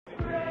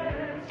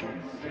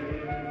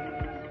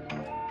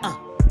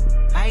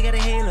I got a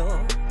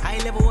halo. I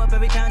level up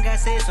every time God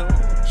says so.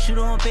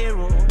 Shooter on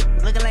payroll.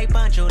 Looking like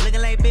Pancho,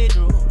 looking like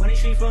Pedro. When the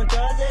street from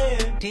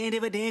Tarzan. 10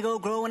 dividend go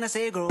grow when I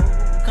say grow.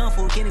 Kung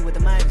Fu Kenny with the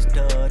Midas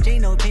touch.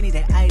 Ain't no penny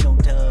that I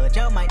don't touch.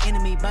 Y'all my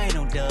enemy bite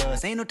on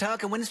dust. Ain't no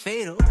talking when it's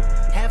fatal.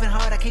 Having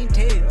hard, I can't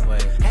tell.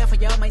 Wait. Half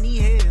of y'all might need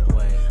help.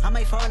 Wait. I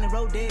might fall in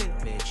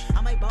Rodale. Bitch.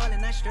 I might ball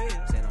in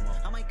Australia.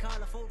 I might call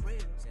her for real.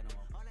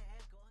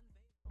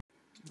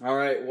 All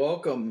right,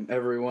 welcome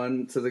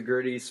everyone to the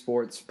Gritty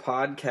Sports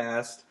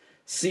Podcast,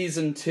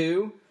 Season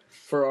 2.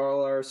 For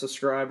all our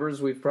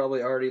subscribers, we've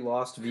probably already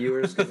lost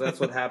viewers because that's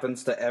what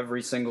happens to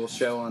every single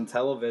show on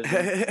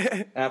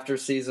television. After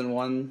Season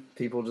 1,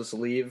 people just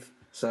leave.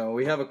 So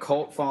we have a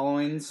cult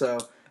following, so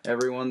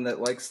everyone that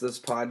likes this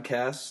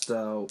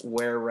podcast,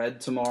 wear red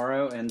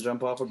tomorrow and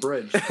jump off a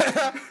bridge.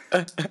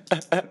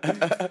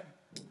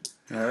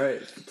 All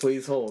right,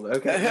 please hold.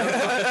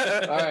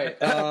 Okay. All right.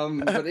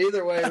 But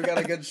either way, we got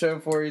a good show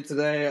for you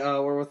today.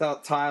 We're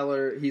without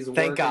Tyler. He's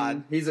working. Thank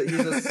God. He's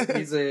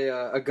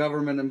a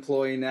government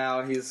employee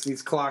now. He's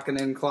clocking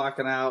in,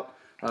 clocking out.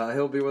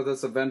 He'll be with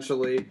us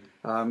eventually.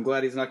 I'm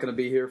glad he's not going to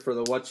be here for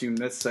the What You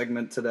Missed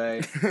segment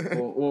today.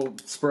 We'll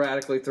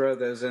sporadically throw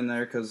those in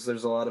there because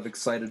there's a lot of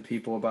excited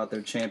people about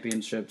their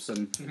championships,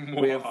 and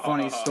we have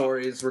funny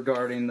stories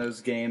regarding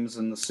those games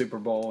and the Super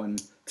Bowl and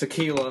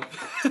tequila.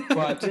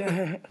 But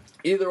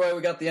either way,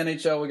 we got the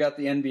NHL, we got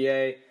the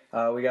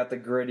NBA, we got the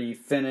gritty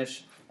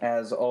finish,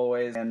 as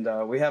always.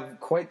 And we have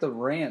quite the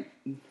rant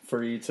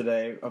for you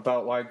today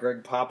about why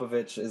Greg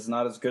Popovich is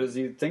not as good as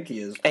you think he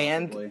is,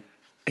 possibly. And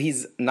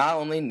he's not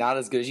only not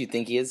as good as you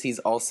think he is, he's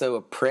also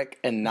a prick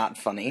and not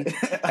funny.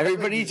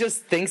 Everybody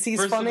just thinks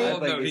he's funny. First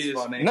of all, no, he is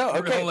funny. No,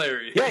 okay.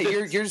 Hilarious. Yeah,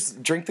 you're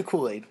just drink the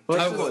Kool-Aid.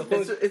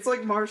 It's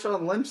like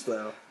Marshawn Lynch,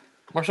 though.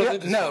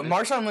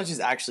 Marshawn Lynch is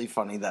actually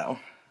funny, though.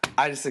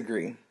 I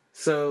disagree.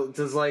 So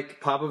does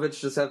Popovich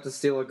just have to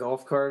steal a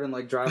golf cart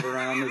and drive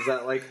around? Is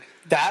that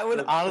that would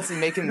honestly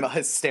make him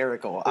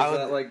hysterical? Is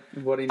that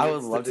what he needs I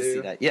would love to do? see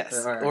that.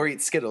 Yes, right. Or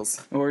eat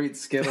Skittles. Or eat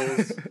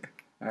Skittles.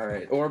 All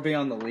right, or be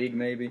on the league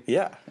maybe.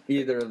 Yeah,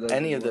 either of those.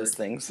 Any of those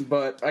things.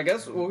 But I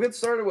guess we'll get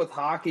started with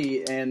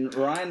hockey. And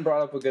Ryan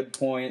brought up a good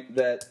point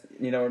that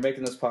we're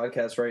making this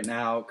podcast right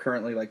now,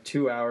 currently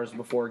 2 hours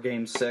before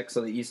Game 6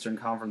 of the Eastern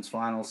Conference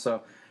Finals.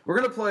 So we're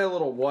gonna play a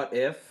little what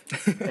if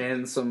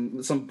and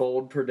some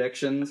bold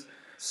predictions.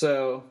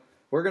 So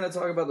we're gonna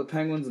talk about the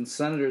Penguins and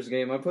Senators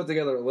game. I put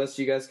together a list.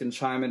 You guys can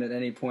chime in at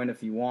any point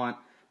if you want.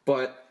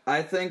 But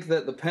I think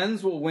that the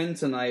Pens will win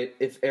tonight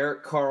if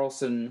Erik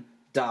Karlsson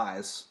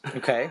dies.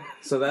 Okay.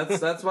 So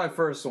that's my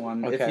first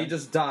one. Okay. If he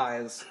just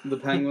dies, the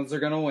Penguins are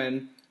going to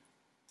win.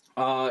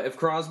 If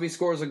Crosby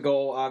scores a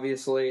goal,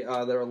 obviously,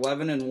 they're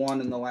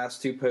 11-1 in the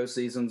last two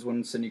postseasons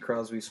when Sidney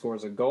Crosby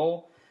scores a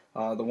goal.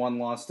 The one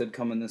loss did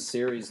come in this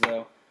series,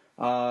 though.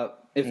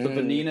 If the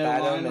Bonino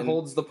line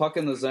holds the puck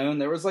in the zone,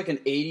 there was an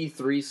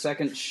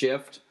 83-second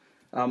shift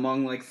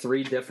among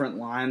three different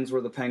lines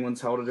where the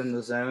Penguins held it in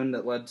the zone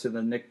that led to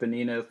the Nick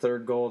Bonino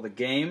third goal of the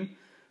game.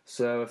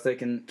 So if they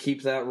can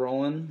keep that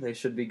rolling, they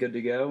should be good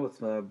to go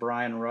with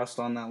Brian Rust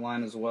on that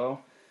line as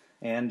well.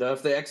 And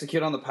if they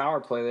execute on the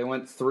power play, they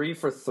went 3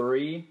 for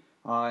 3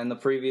 in the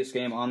previous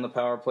game on the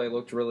power play.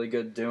 Looked really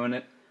good doing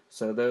it.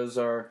 So those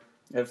are,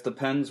 if the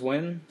Pens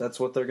win, that's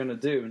what they're going to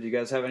do. Do you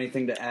guys have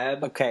anything to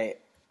add? Okay.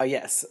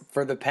 Yes.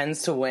 For the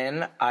Pens to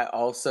win, I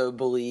also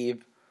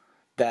believe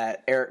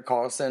that Erik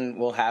Karlsson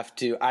will have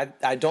to.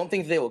 I don't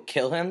think they will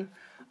kill him.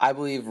 I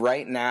believe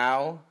right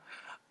now,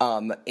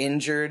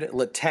 injured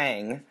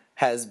Letang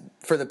has,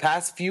 for the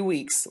past few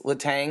weeks,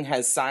 Letang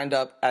has signed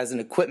up as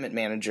an equipment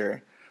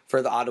manager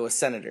for the Ottawa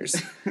Senators.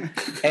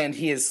 And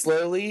he has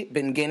slowly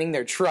been gaining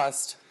their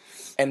trust.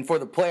 And for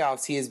the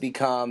playoffs, he has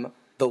become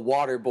the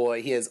water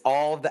boy. He has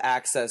all of the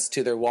access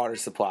to their water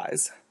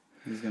supplies.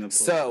 He's gonna put,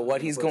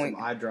 some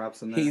eye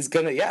drops in there. He's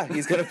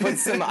gonna put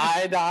some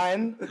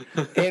iodine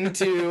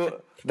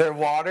into their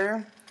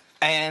water,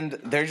 and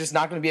they're just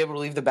not gonna be able to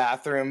leave the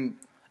bathroom.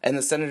 And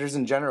the Senators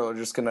in general are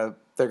just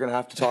they're gonna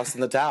have to toss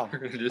in the towel. They're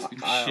gonna just be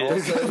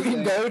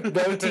shit.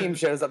 No team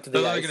shows up to the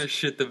ice. They're gonna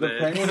shit the bed. The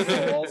Penguins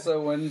will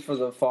also win for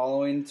the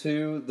following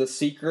two. The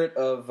secret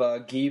of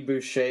Guy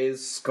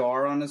Boucher's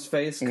scar on his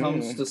face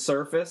comes to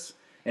surface,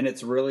 and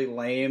it's really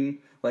lame.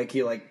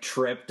 He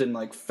tripped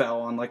and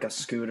fell on a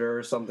scooter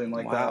or something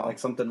like that.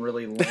 Something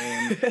really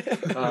lame.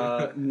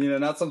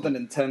 Not something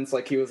intense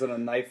like he was in a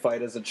knife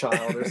fight as a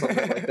child or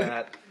something like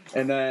that.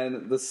 And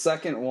then the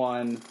second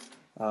one,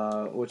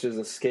 which is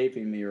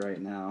escaping me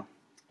right now.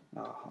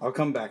 I'll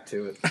come back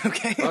to it.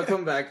 Okay. I'll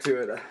come back to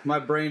it. My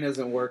brain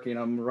isn't working.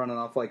 I'm running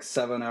off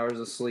 7 hours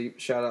of sleep.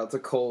 Shout out to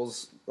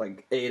Cole's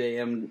 8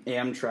 a.m.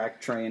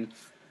 Amtrak train.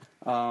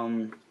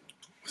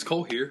 Was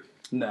Cole here?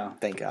 No.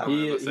 Thank God.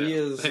 He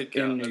is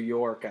in New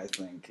York, I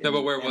think. No,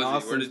 but where was he?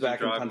 Austin's Where did you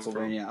back in drive him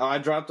Pennsylvania. I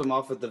dropped him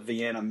off at the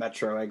Vienna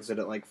Metro exit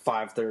at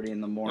 5:30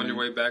 in the morning. On your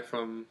way back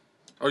from...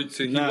 Oh,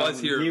 so he No, was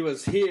here. He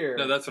was here.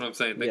 No, that's what I'm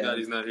saying. Thank God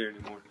he's not here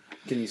anymore.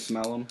 Can you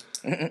smell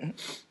him?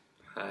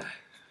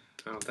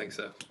 I don't think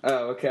so.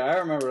 Oh, okay. I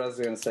remember what I was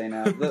going to say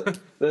now.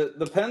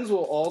 The Pens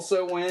will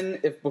also win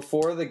if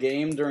before the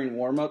game during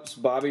warm-ups,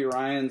 Bobby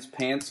Ryan's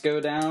pants go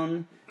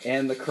down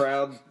and the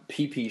crowd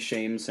pee-pee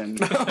shames him.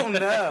 Oh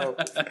no!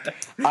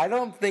 I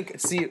don't think.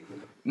 See,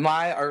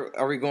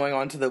 are we going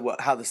on to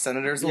how the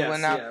Senators will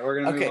win now? Yeah,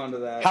 we're going to move on to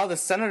that. How the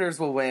Senators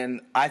will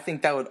win, I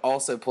think that would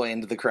also play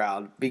into the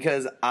crowd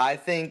because I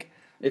think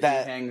If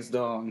that he hangs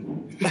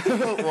dong.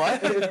 what?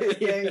 If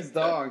he hangs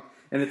dong.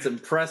 And it's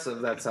impressive,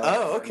 that's how.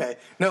 Oh, okay.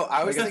 No,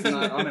 I was Like, it's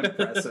thinking not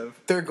unimpressive.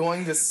 they're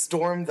going to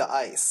storm the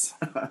ice.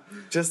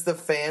 Just the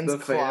fans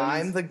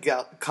climb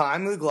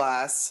the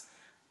glass,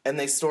 and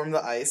they storm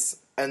the ice,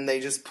 and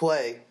they just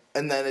play,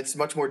 and then it's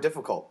much more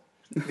difficult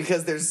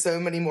because there's so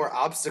many more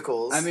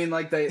obstacles. I mean,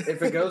 like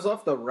if it goes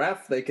off the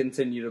ref, they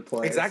continue to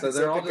play. Exactly. So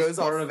they're So if all it just goes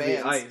part off of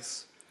fans- the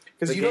ice.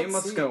 The you don't game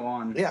must see- go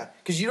on. Yeah,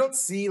 because you don't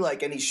see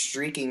like any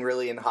streaking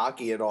really in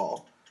hockey at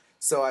all.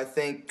 So I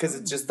think because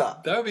it's just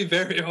That would be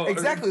very hard.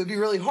 Exactly, it would be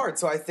really hard.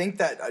 So I think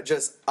that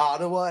just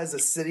Ottawa as a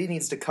city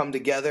needs to come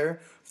together,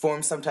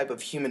 form some type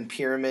of human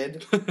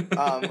pyramid,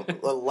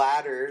 a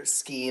ladder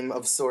scheme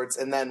of sorts,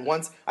 and then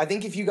I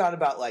think if you got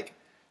about like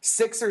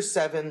 6 or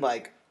 7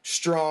 like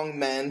strong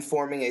men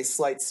forming a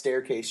slight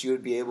staircase, you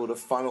would be able to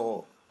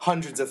funnel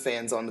hundreds of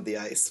fans onto the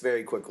ice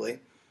very quickly.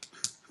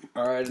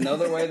 All right,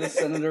 another way the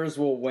Senators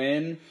will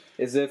win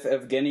is if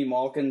Evgeny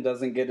Malkin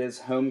doesn't get his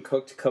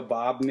home-cooked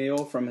kebab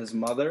meal from his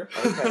mother.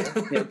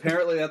 Okay. Yeah,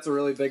 apparently that's a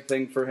really big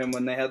thing for him.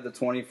 When they had the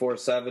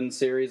 24/7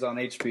 series on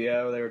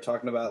HBO, they were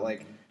talking about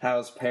like how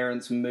his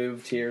parents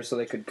moved here so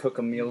they could cook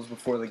him meals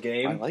before the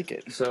game. I like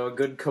it. So a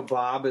good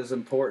kebab is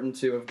important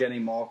to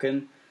Evgeny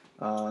Malkin.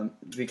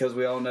 Because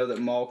we all know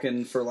that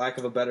Malkin, for lack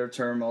of a better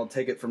term, I'll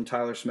take it from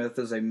Tyler Smith,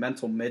 is a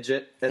mental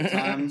midget at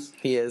times.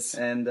 He is.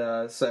 And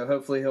so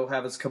hopefully he'll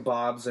have his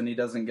kebabs and he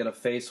doesn't get a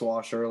face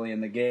wash early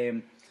in the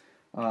game.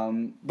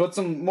 But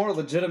some more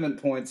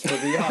legitimate points for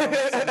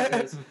the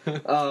Senators.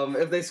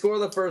 If they score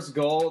the first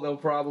goal, they'll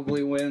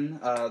probably win.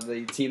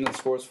 The team that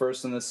scores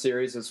first in this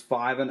series is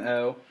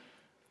 5-0.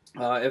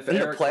 If In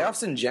the Eric-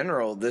 playoffs in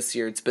general this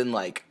year, it's been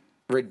like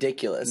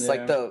ridiculous. Yeah.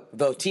 Like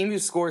the team who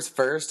scores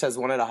first has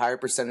won at a higher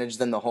percentage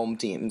than the home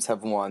teams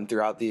have won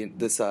throughout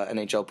this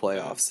NHL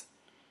playoffs.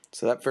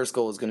 So that first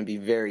goal is going to be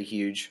very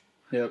huge.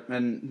 Yep,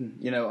 and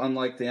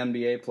unlike the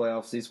NBA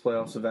playoffs, these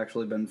playoffs have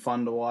actually been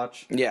fun to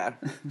watch. Yeah,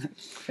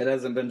 It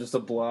hasn't been just a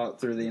blowout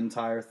through the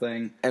entire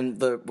thing.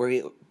 and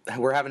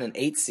we're having an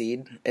 8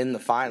 seed in the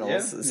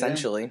finals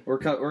essentially. Yeah. We're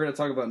going to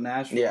talk about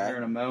Nashville here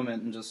in a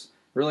moment and just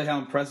really how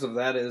impressive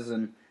that is.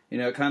 And,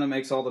 it kind of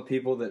makes all the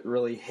people that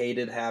really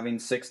hated having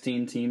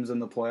 16 teams in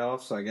the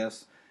playoffs, I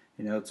guess,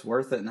 it's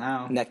worth it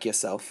now. Neck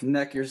yourself.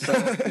 Neck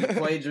yourself. You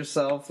played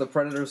yourself. The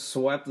Predators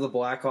swept the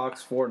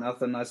Blackhawks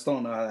 4-0. I still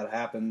don't know how that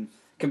happened.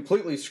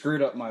 Completely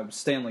screwed up my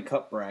Stanley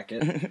Cup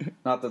bracket.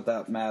 Not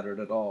that mattered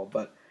at all,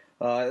 but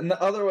and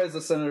the other ways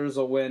the Senators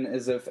will win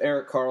is if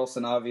Erik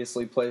Karlsson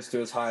obviously plays to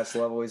his highest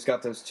level. He's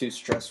got those 2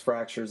 stress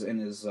fractures in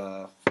his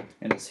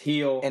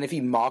heel. And if he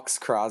mocks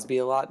Crosby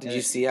a lot, did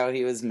you see how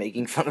he was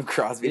making fun of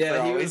Crosby? Yeah,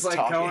 for he always was like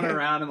talking? going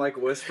around and like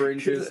whispering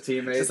to his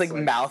teammates, just like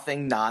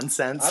mouthing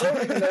nonsense. I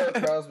don't even know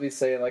what Crosby's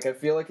saying. Like, I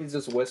feel like he's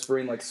just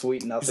whispering like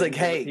sweet nothing. He's like, into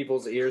 "Hey,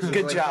 people's ears. He's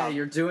good like, job. Hey,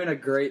 you're doing a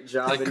great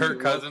job. Like and Kirk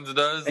you Cousins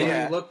does. And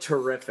Yeah. you look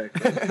terrific.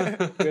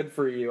 Good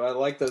for you. I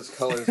like those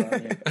colors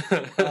on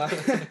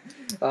you."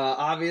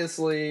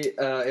 Obviously,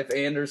 if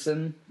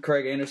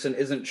Craig Anderson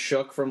isn't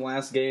shook from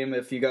last game,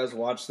 if you guys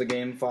watched the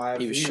game 5,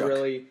 He was he shook.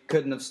 really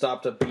couldn't have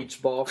stopped a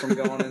beach ball from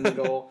going in the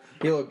goal.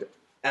 He looked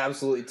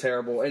absolutely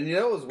terrible. And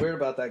what was weird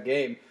about that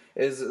game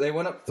is they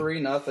went up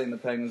 3-0, the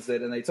Penguins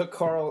did, and they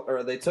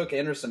took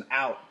Anderson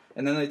out.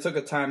 And then they took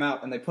a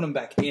timeout and they put him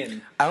back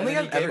in. I don't And think then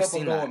I've he gave ever up a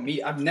seen goal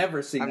that. I've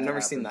never seen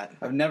that.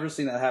 I've never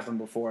seen that happen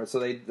before. So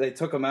they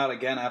took him out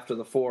again after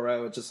the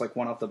 4-0. It just like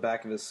went off the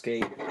back of his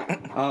skate.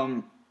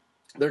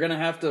 They're going to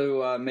have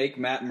to make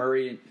Matt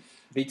Murray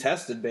be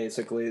tested,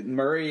 basically.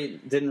 Murray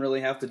didn't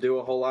really have to do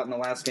a whole lot in the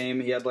last game.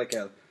 He had like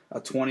a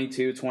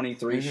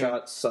 22-23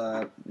 shots,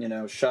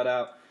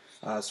 shutout,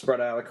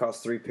 spread out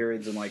across 3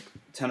 periods, and like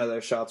 10 of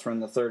those shots were in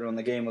the third when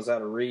the game was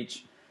out of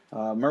reach.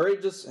 Murray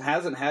just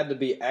hasn't had to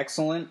be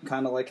excellent,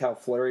 kind of like how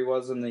Fleury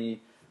was in the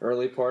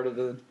early part of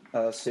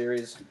the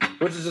series,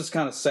 which is just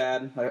kind of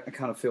sad. I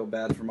kind of feel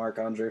bad for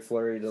Marc-Andre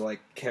Fleury to like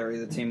carry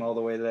the team all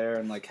the way there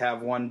and like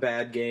have one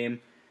bad game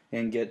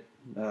and get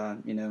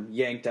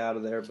yanked out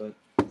of there. But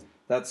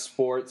that's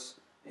sports.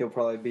 He'll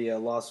probably be a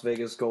Las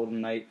Vegas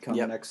Golden Knight come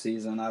next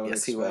season, I would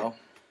expect. Yes, he will.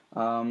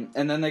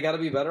 And then they got to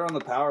be better on the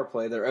power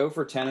play. They're 0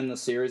 for 10 in the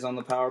series on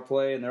the power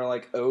play, and they're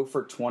like 0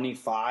 for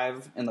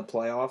 25 in the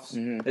playoffs.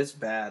 It's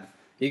bad.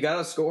 You got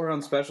to score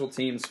on special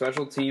teams.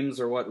 Special teams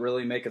are what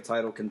really make a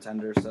title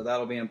contender, so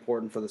that'll be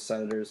important for the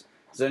Senators.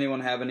 Does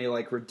anyone have any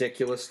like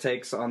ridiculous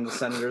takes on the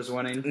Senators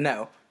winning?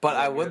 No, but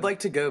I would like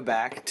to go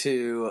back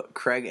to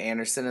Craig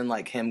Anderson and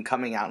like him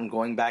coming out and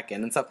going back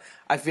in and stuff.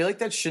 I feel like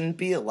that shouldn't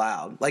be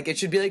allowed. Like it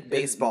should be like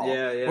baseball,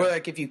 yeah. where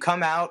like if you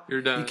come out,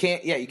 You're done. You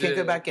can't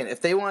go back in.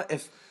 If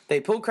they they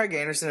pull Craig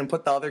Anderson and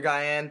put the other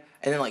guy in,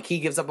 and then like he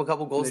gives up a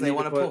couple goals and they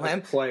want to pull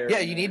him. Yeah,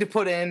 you need to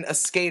put in a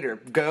skater.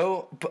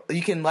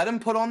 You can let him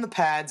put on the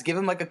pads, give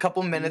him like a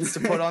couple minutes to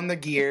put on the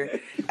gear,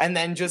 and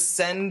then just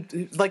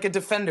send like a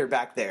defender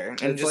back there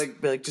and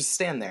just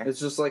stand there. It's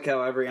just like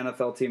how every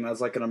NFL team has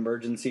like an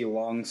emergency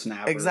long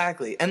snapper.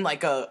 Exactly, and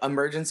like a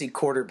emergency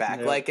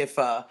quarterback. Yeah. Like if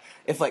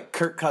like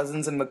Kirk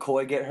Cousins and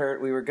McCoy get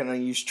hurt, we were gonna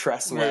use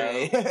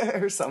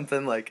Tressway or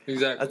something like.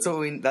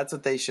 Exactly. That's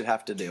what they should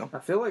have to do. I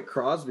feel like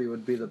Crosby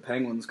would be the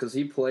Penguins because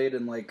he played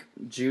in like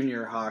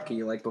junior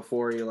hockey, like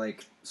before he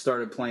like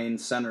started playing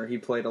center. He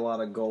played a lot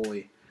of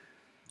goalie.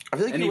 I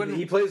feel like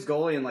he plays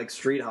goalie in like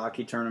street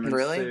hockey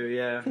tournaments too.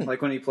 Yeah,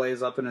 like when he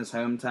plays up in his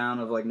hometown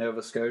of like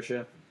Nova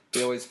Scotia,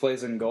 he always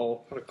plays in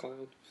goal. What a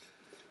clown.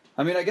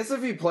 I mean, I guess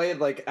if he played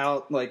like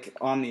out like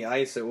on the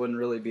ice, it wouldn't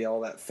really be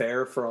all that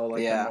fair for all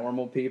like the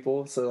normal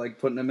people. So like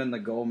putting him in the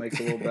goal makes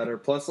it a little better.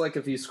 Plus, like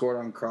if you scored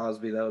on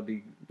Crosby, that would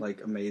be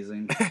like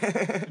amazing.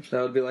 That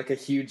would be like a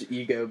huge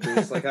ego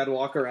boost. Like I'd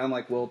walk around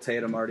like Will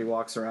Tatum already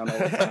walks around all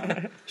the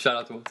time. Shout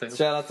out to Will Tatum.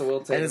 Shout out to Will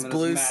Tatum and his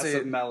blue massive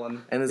suit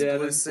melon and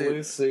his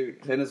blue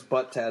suit and his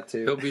butt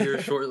tattoo. He'll be here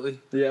shortly.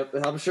 Yep,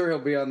 I'm sure he'll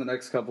be on the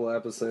next couple of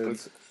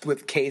episodes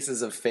with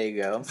cases of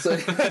Faygo.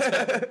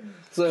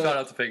 So shout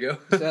out to Faygo.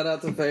 Shout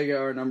out to Faygo,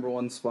 our number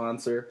one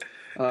sponsor.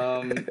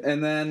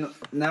 And then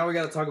now we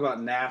got to talk about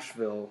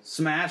Nashville,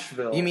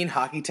 Smashville. You mean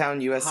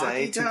Hockeytown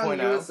USA 2.0?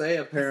 Hockeytown USA,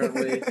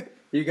 apparently.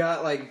 You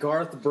got like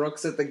Garth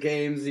Brooks at the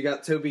games. You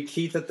got Toby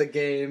Keith at the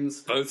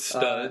games. Both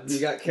studs. You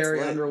got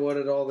Carrie Underwood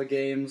at all the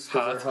games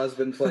because her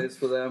husband plays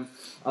for them.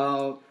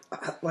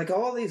 Like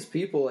all these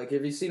people, like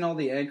have you seen all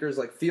the anchors?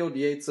 Like Field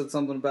Yates said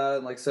something about it,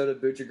 and like so did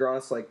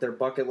Buccigross. Like their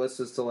bucket list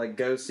is to like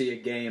go see a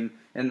game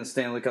in the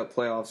Stanley Cup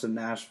playoffs in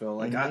Nashville.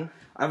 Like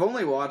I've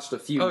only watched a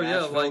few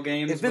Nashville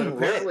games, but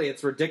apparently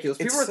it's ridiculous.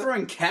 People are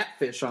throwing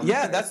catfish on.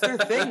 Yeah, that's their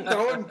thing.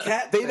 Throwing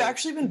catfish. They've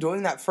actually been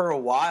doing that for a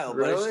while.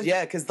 Really?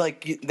 Yeah, because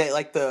like they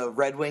like the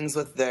Red Wings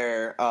with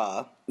their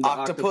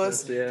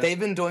octopus. Yeah. They've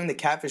been doing the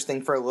catfish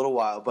thing for a little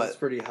while, but it's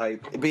pretty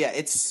hype. But yeah,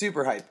 it's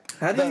super hype.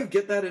 How do you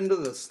get that into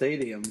the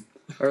stadium?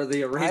 Or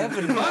the arena. I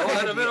haven't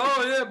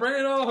oh yeah, bring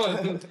it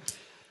on.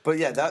 But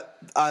yeah,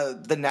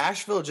 the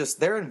Nashville,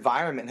 just their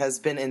environment has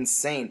been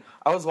insane.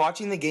 I was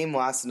watching the game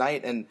last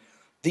night, and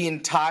the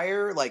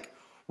entire like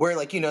where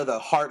like the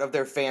heart of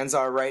their fans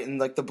are right in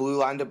like the blue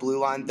line to blue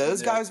line.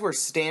 Those guys were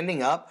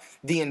standing up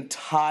the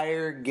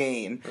entire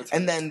game,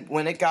 and then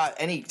when it got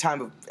any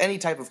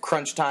type of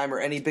crunch time or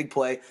any big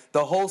play,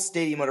 the whole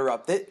stadium would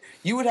erupt.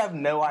 You would have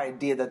no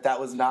idea that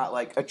was not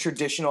like a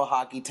traditional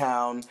hockey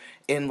town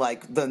in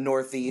like the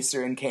Northeast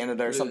or in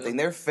Canada or something.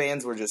 Their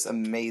fans were just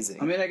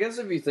amazing. I mean, I guess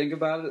if you think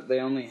about it, they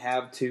only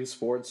have 2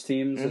 sports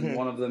teams, and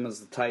one of them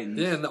is the Titans.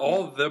 Yeah, and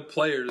all of the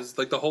players,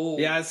 like the whole.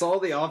 Yeah, I saw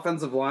the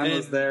offensive line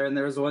was there, and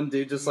there was one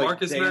dude just like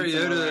Marcus dancing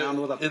Mariota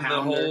around with a and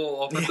pounder. the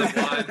whole offensive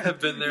line have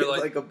been there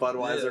like a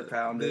Budweiser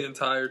pounder the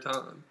entire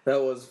time.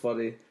 That was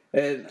funny.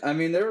 And, I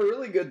mean, they're a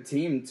really good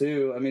team,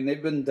 too. I mean,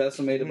 they've been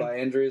decimated by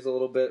injuries a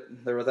little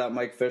bit. They're without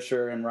Mike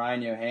Fisher and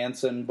Ryan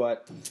Johansson,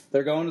 but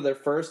they're going to their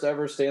first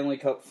ever Stanley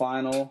Cup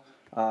final,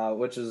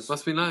 which is...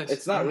 Must be nice.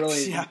 It's not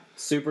really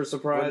super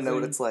surprising. I know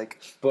what it's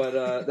like.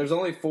 But there's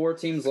only 4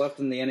 teams left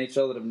in the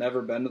NHL that have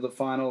never been to the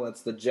final.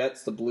 That's the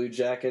Jets, the Blue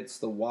Jackets,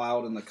 the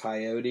Wild, and the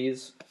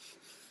Coyotes.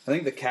 I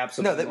think the Caps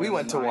have we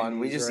went to one.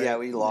 We just, right?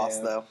 we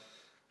lost, though.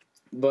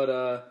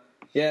 But,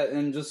 yeah,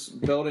 and just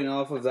building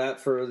off of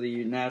that for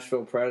the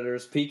Nashville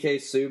Predators, PK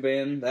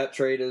Subban, that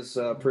trade is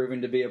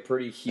proving to be a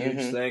pretty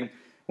huge thing.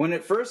 When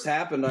it first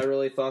happened, I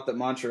really thought that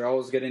Montreal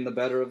was getting the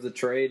better of the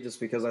trade just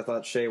because I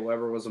thought Shea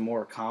Weber was a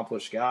more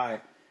accomplished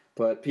guy.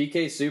 But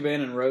PK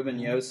Subban and Robin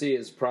Josi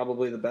is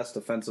probably the best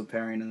defensive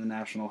pairing in the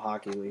National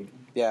Hockey League.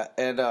 Yeah,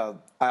 and I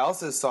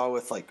also saw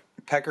with like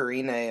Pekka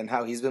Rinne and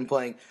how he's been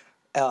playing.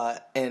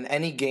 In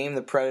any game,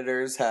 the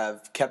Predators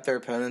have kept their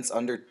opponents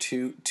under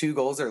two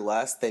goals or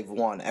less. They've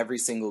won every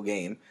single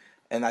game,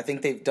 and I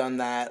think they've done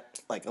that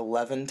like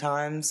 11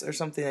 times or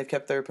something. They've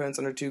kept their opponents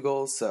under 2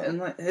 goals. So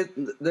and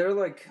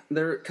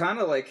they're kind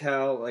of like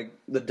how like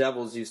the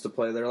Devils used to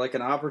play. They're like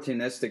an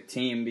opportunistic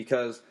team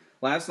because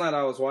last night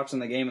I was watching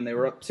the game and they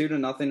were up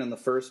 2-0 in the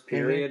first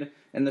period,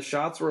 and the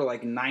shots were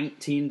like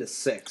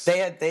 19-6. They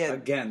had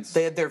against.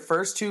 They had their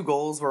first 2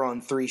 goals were on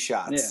 3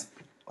 shots.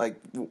 Yeah. Like.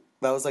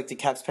 That was like the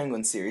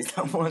Caps-Penguins series,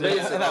 that one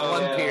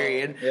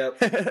period.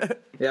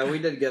 Yep. Yeah, we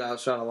did get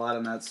outshot a lot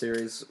in that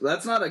series.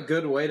 That's not a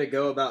good way to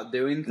go about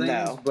doing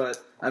things, but,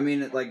 I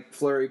mean,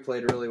 Fleury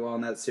played really well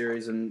in that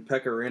series, and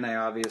Pekka Rinne,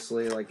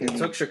 obviously. It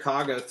took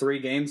Chicago 3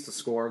 games to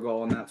score a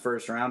goal in that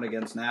first round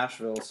against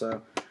Nashville,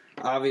 so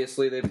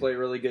obviously they play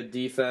really good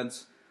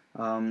defense.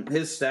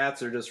 His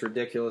stats are just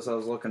ridiculous. I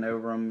was looking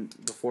over him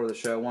before the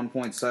show.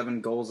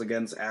 1.7 goals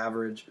against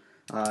average,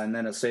 and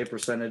then a save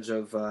percentage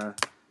of...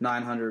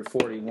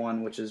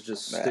 941, which is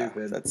just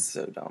stupid. That's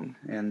so dumb.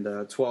 And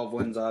 12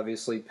 wins,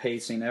 obviously,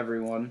 pacing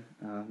everyone.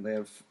 They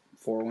have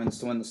 4 wins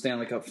to win the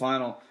Stanley Cup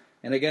final.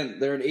 And again,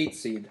 they're an 8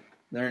 seed.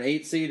 They're an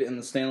 8 seed in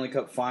the Stanley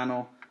Cup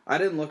final. I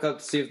didn't look up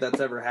to see if that's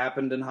ever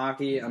happened in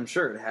hockey. I'm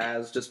sure it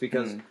has, just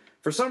because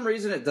for some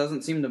reason, it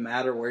doesn't seem to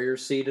matter where you're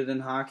seated in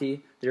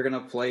hockey. You're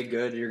going to play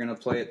good. You're going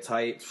to play it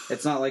tight.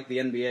 It's not like the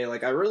NBA.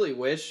 Like, I really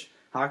wish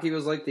hockey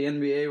was like the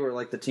NBA, where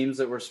like the teams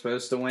that were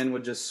supposed to win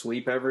would just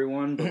sweep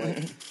everyone. But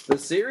like the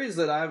series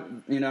that I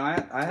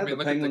had the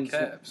look Penguins. at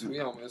the Caps.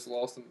 We almost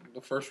lost in the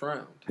first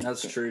round.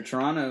 That's true.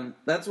 Toronto.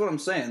 That's what I'm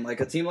saying.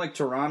 Like a team like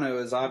Toronto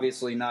is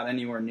obviously not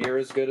anywhere near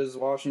as good as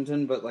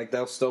Washington, but like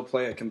they'll still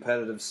play a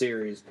competitive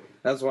series.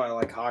 That's why I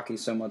like hockey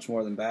so much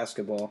more than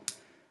basketball.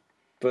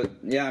 But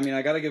yeah, I mean,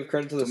 I got to give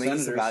credit to the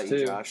Senators about too.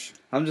 you, Josh.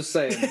 I'm just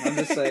saying.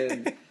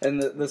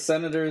 And the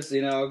Senators,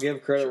 I'll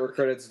give credit where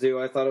credit's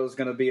due. I thought it was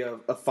going to be a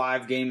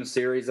 5-game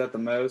series at the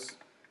most.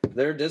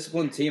 They're a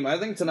disciplined team. I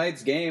think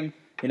tonight's game,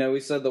 we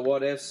said the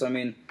what ifs. I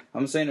mean,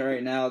 I'm saying it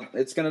right now.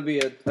 It's going to be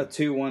a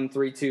 2-1,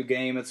 3-2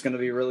 game. It's going to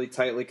be really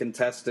tightly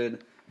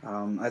contested.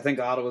 I think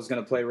Ottawa's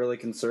going to play really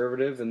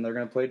conservative, and they're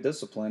going to play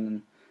disciplined.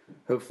 And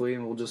hopefully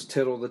we'll just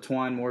tittle the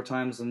twine more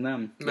times than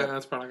them. Nah,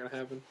 that's probably not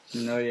going to happen.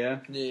 Yeah?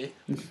 Yeah.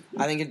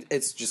 I think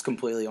it's just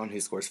completely on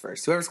who scores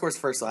first. Whoever scores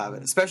first will have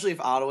it, especially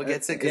if Ottawa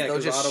gets it, because they'll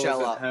just Ottawa's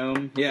shell at up.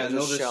 home. Yeah, and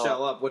they'll just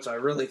shell up, which I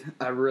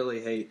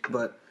really hate.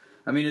 But,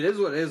 I mean, it is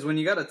what it is. When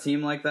you got a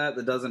team like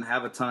that doesn't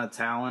have a ton of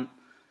talent,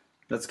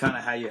 that's kind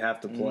of how you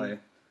have to play.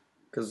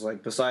 Because,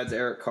 like, besides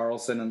Erik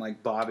Karlsson and,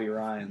 like, Bobby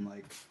Ryan,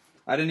 like,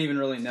 I didn't even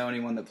really know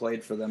anyone that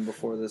played for them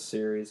before this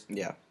series.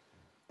 Yeah.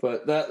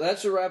 But that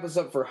should wrap us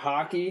up for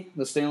hockey.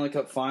 The Stanley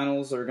Cup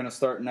Finals are going to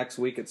start next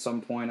week at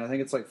some point. I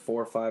think it's like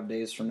 4 or 5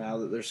 days from now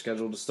that they're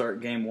scheduled to start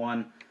Game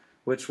 1,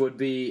 which would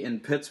be in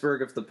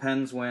Pittsburgh if the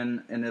Pens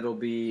win, and it'll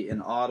be in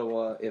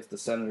Ottawa if the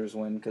Senators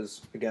win,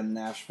 because, again,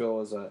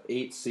 Nashville is a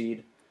 8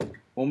 seed.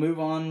 We'll move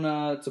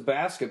on to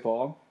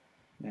basketball,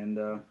 and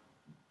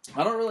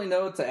I don't really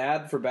know what to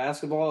add for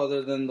basketball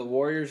other than the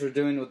Warriors are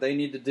doing what they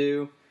need to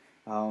do.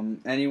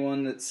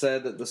 Anyone that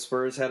said that the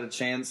Spurs had a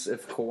chance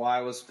if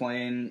Kawhi was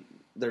playing,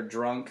 they're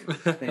drunk.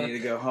 They need to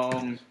go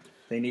home.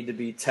 They need to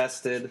be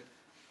tested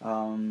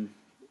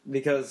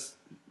because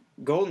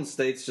Golden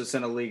State's just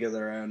in a league of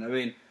their own. I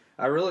mean,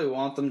 I really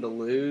want them to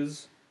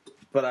lose,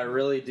 but I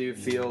really do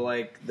feel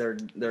like they're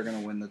going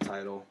to win the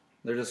title.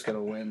 They're just going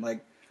to win.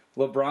 Like,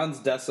 LeBron's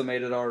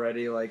decimated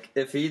already. Like,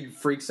 if he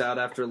freaks out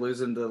after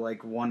losing to,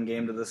 like, one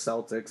game to the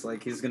Celtics,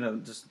 like, he's going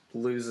to just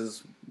lose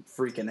his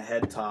freaking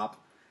head top.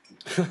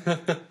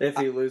 If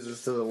he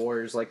loses to the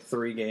Warriors like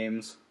 3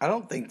 games. I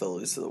don't think they'll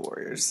lose to the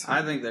Warriors.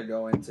 I think they're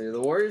going to. The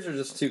Warriors are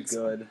just too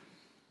good.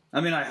 I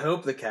mean, I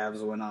hope the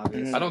Cavs win,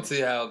 obviously. I don't see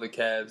how the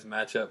Cavs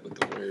match up with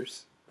the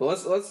Warriors.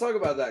 But let's talk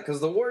about that,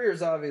 because the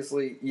Warriors,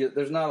 obviously,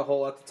 there's not a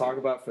whole lot to talk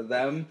about for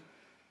them.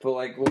 But,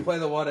 like, we'll play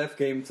the what-if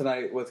game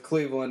tonight with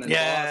Cleveland and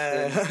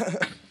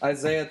Boston.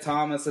 Isaiah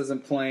Thomas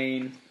isn't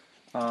playing.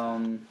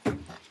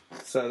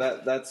 So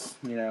that's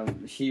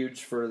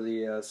huge for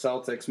the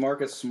Celtics.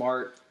 Marcus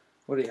Smart,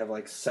 what did he have,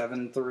 like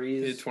 7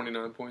 threes? He had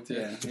 29 points,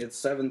 Yeah, he had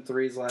 7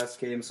 threes last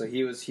game, so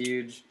he was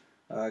huge.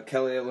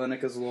 Kelly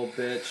Olynyk is a little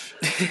bitch.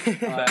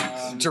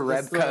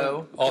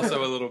 Jerebko.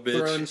 Also a little bitch.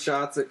 Throwing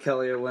shots at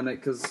Kelly Olynyk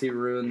because he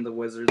ruined the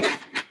Wizards.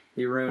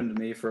 He ruined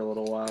me for a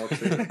little while,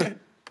 too.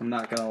 I'm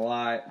not going to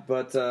lie.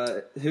 But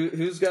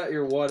who's got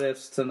your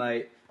what-ifs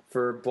tonight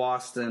for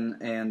Boston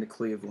and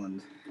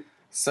Cleveland?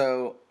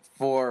 So,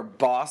 for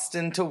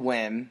Boston to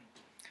win,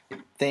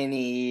 they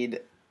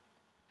need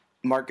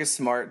Marcus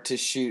Smart to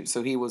shoot.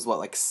 So he was,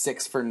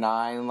 6 for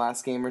 9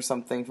 last game or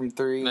something from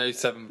 3? No, he's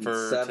 7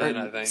 for 10,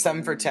 I think.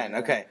 7 for 10,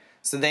 okay.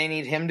 So they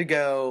need him to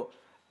go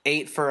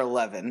 8 for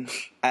 11,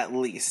 at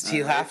least.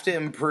 He'll have to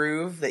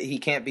improve, that he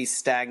can't be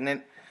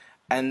stagnant.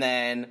 And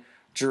then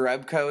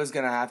Jerebko is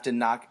going to have to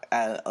knock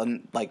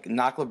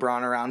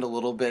LeBron around a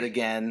little bit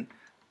again.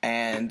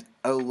 And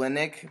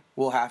Olynyk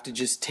will have to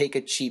just take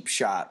a cheap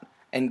shot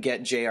and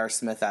get J.R.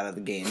 Smith out of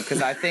the game,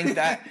 because I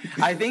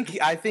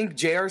think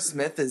J.R.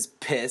 Smith is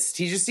pissed.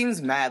 He just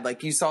seems mad.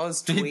 Like, you saw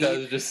his tweet. He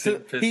does just seem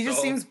pissed He just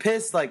off. seems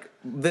pissed. Like,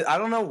 I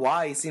don't know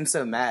why he seems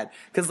so mad.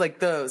 Because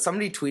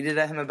somebody tweeted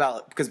at him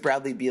because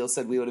Bradley Beal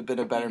said we would have been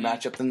a better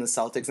matchup than the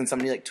Celtics, and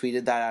somebody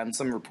tweeted that at him,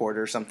 some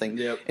reporter or something.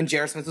 Yep. And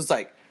J.R. Smith was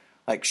like,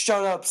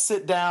 shut up,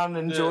 sit down,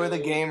 enjoy the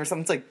game or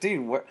something. It's like,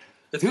 dude, what?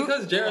 It's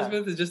because J.R.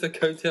 Smith is just a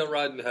coattail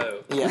riding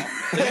hoe. Yeah.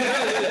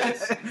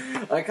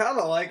 I kind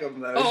of like him,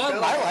 though.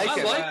 Oh, I like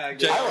him.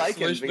 J.R. I like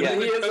him, Swish,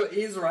 but but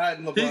He's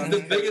riding LeBron. he's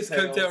the biggest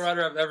coattails. coattail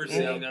rider I've ever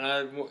seen,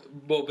 and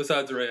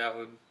besides Ray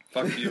Allen.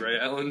 Fuck you, Ray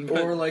Allen.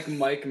 But, Or like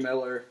Mike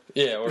Miller.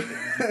 yeah, or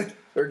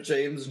Or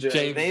James Jones.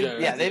 James They've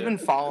Jones, been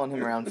following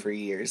him around for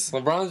years.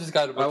 LeBron's just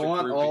got a I bunch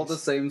want of groupies. all the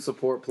same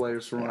support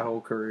players for my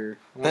whole career.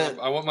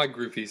 I want my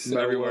groupies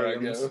Mo everywhere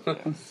Williams. I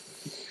go.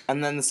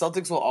 And then the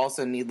Celtics will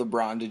also need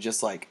LeBron to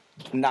just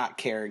not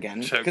care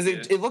again, Choke because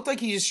you. it looked like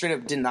he just straight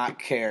up did not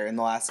care in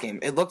the last game.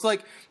 It looked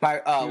like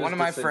one of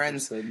my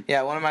friends,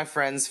 disinterested. one of my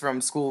friends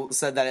from school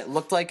said that it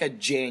looked like a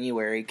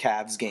January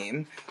Cavs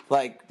game,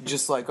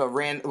 just like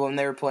when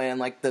they were playing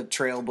the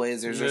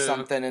Trailblazers or Yeah.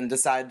 something, and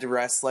decided to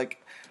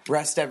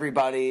rest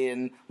everybody,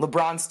 and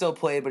LeBron still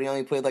played, but he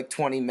only played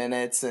 20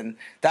 minutes, and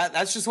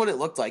that's just what it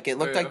looked like. It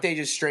looked Yeah. like they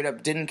just straight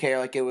up didn't care,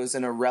 like it was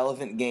an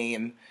irrelevant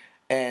game,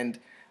 and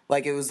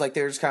Like, it was like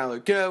they were just kind of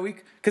like, yeah,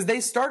 because they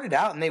started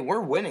out and they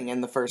were winning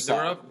in the first They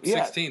time. were up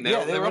 16.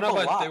 Yeah, they were up a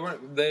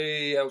lot.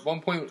 They at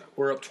one point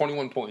were up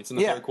 21 points in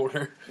the third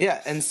quarter.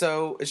 Yeah, and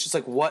so it's just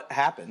like, what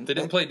happened? They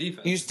didn't play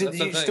defense. You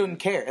just didn't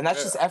care, and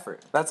that's just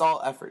effort. That's all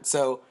effort.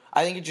 So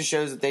I think it just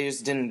shows that they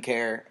just didn't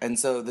care, and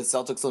so the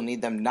Celtics will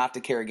need them not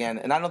to care again.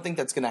 And I don't think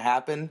that's going to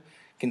happen,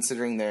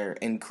 considering they're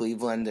in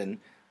Cleveland, and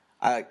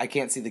I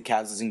can't see the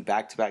Cavs losing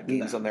back-to-back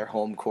games on their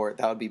home court.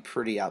 That would be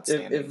pretty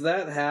outstanding. If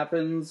that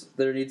happens,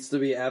 there needs to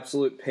be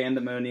absolute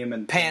pandemonium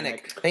and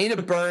panic. They need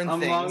to burn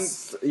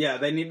things. Yeah,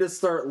 they need to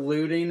start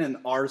looting and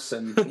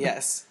arson.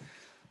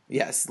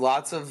 Yes,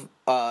 lots of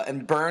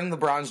and burn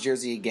LeBron's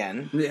jersey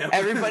again. Yeah.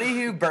 Everybody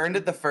who burned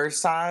it the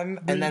first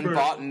time and then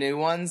bought new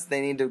ones, they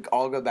need to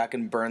all go back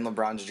and burn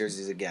LeBron's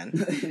jerseys again.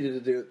 They need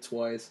to do it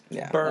twice.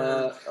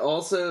 Yeah.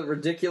 Also,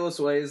 ridiculous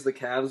ways the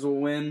Cavs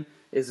will win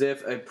is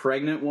if a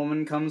pregnant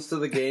woman comes to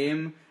the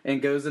game and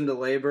goes into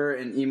labor,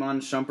 and Iman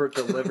Shumpert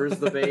delivers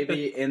the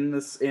baby in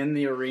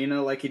the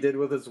arena like he did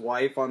with his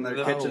wife on their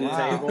kitchen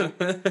table.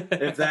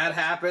 If that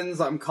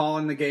happens, I'm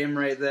calling the game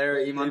right there.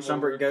 Iman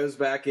Shumpert goes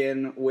back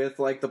in with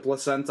like the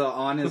placenta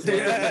on his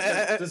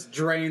head, just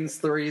drains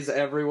threes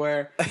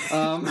everywhere.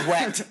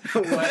 Wet.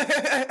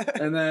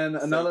 And then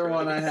another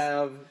one I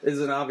have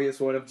is an obvious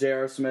one. If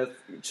J.R. Smith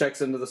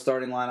checks into the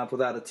starting lineup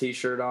without a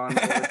T-shirt on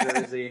or a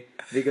jersey,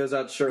 if he goes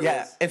out shirtless.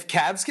 Yeah, if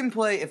Cavs can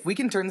play, if we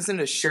can turn this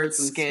into shirts,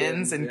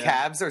 skins, and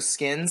Cavs or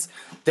skins,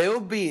 they will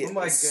be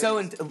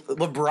so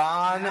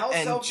LeBron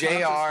and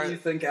JR. Do you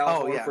think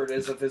Al Horford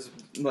is of his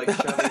like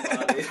chubby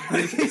body?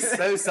 He's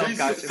so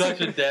self-conscious. He's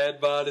such a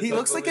dad bod. He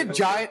looks like a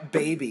giant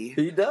baby.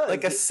 He does,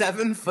 like a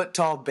 7-foot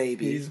tall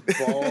baby. He's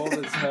bald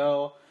as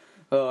hell.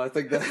 Oh, I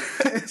think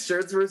that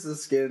shirts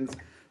versus skins.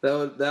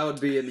 That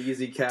would be an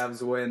easy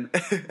Cavs win.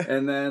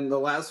 And then the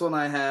last one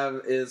I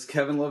have is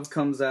Kevin Love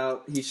comes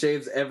out. He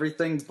shaves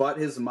everything but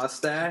his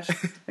mustache,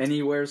 and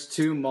he wears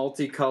 2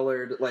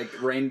 multicolored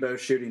like rainbow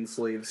shooting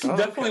sleeves. He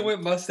definitely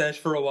went mustache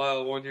for a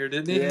while one year,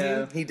 didn't he?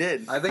 Yeah, he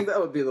did. I think that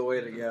would be the way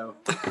to go.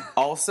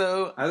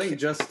 Also, I think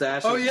Just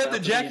Stash. Oh, he had the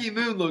Jackie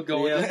Moon look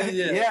going.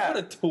 Yeah. What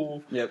a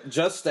tool. Yep,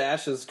 Just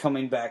Stash is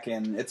coming back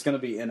in. It's going to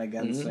be in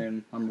again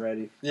soon. I'm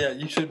ready. Yeah,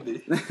 you should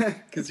be,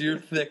 because you're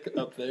thick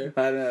up there.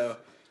 I know.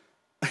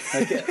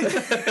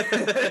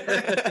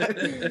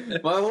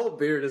 My whole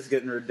beard is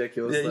getting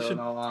ridiculous, though, in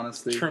all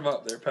honesty. Trim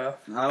up there, pal.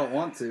 I don't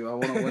want to. I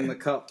want to win the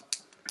cup.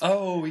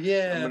 Oh,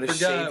 yeah. I'm gonna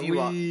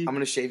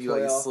shave you while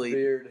you sleep.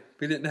 Beard.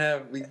 We didn't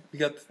have... We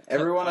got...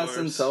 Everyone I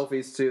send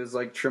selfies to is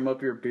like, trim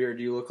up your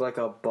beard. You look like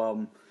a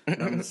bum.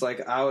 And I'm just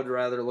like, I would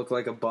rather look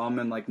like a bum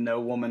and like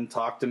no woman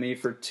talk to me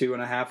for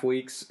 2.5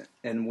 weeks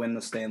and win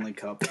the Stanley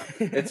Cup.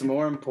 It's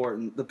more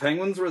important. The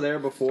Penguins were there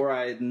before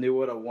I knew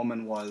what a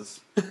woman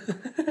was.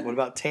 What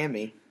about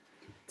Tammy?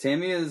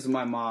 Tammy is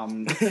my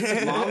mom.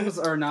 Moms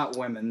are not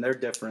women. They're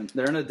different.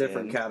 They're in a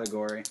different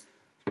category.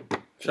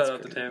 Shout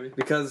out to Tammy.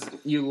 Because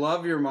you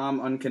love your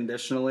mom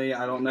unconditionally.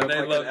 I don't know if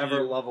I could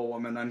ever love a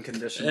woman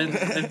unconditionally.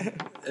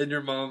 And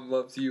your mom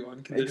loves you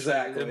unconditionally.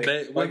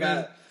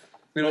 Exactly.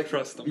 We don't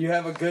trust them. You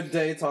have a good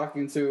day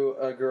talking to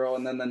a girl,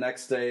 and then the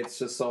next day it's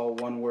just all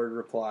one-word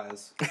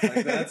replies.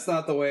 Like, that's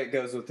not the way it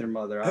goes with your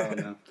mother. I don't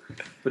know.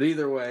 But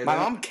either way. My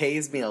mom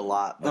K's me a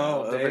lot,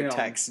 though, over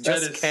text.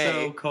 Just that is K.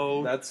 so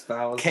cold. That's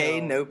foul as K,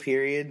 hell. no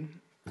period.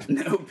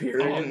 No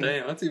period. Oh,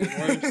 damn. That's even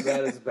worse.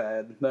 That is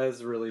bad. That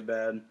is really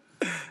bad.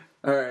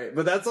 All right,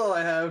 but that's all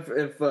I have.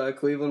 If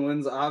Cleveland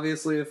wins,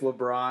 obviously, if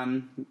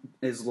LeBron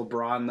is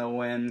LeBron, they'll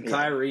win. Yeah.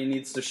 Kyrie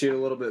needs to shoot a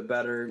little bit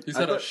better. He's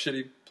had a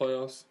shitty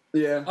playoffs.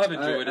 Yeah, I've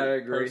enjoyed it. I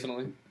agree.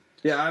 Personally.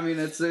 Yeah, I mean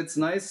it's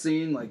nice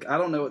seeing, like, I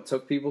don't know what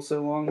took people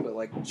so long, but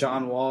like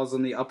John Wall's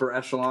in the upper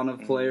echelon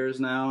of players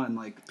now, and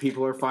like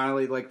people are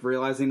finally like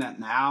realizing that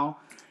now.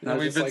 And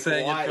we've been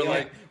saying it for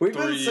like we've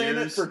 3 been saying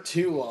years. it for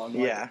too long.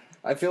 Like, Yeah.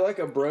 I feel like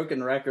a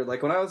broken record.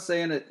 Like, when I was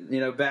saying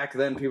it, back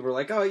then, people were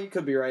like, oh, you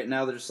could be right.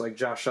 Now they're just like,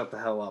 Josh, shut the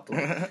hell up.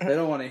 Like, they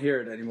don't want to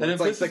hear it anymore. And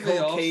it's like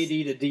the whole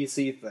KD to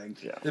DC thing.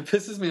 Yeah. It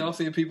pisses me off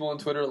seeing people on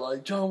Twitter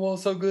like, John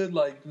Wall's so good.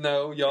 Like,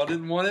 no, y'all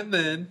didn't want him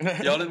then.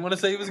 Y'all didn't want to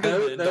say he was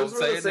good. Those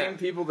Don't were say the it same now.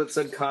 people that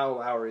said Kyle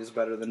Lowry is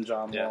better than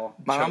John Wall.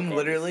 My mom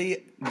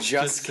literally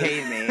just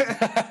K'd me.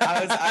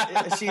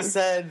 She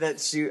said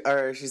that she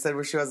said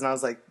where she was, and I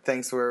was like,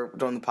 thanks, we're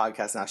doing the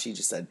podcast now. She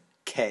just said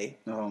K.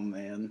 Oh,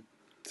 man.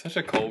 Such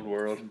a cold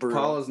world.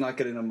 Paula's not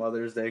getting a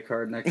Mother's Day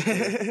card next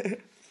year.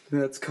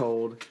 That's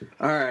cold.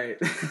 All right.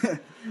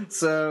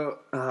 So,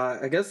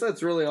 I guess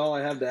that's really all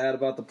I have to add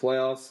about the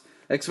playoffs.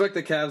 I expect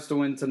the Cavs to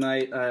win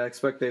tonight. I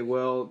expect they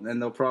will,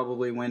 and they'll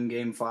probably win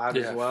Game 5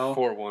 as well.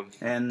 4-1.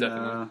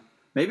 And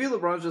maybe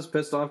LeBron's just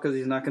pissed off because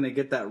he's not going to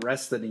get that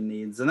rest that he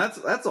needs. And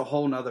that's a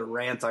whole nother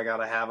rant I got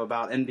to have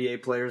about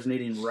NBA players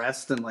needing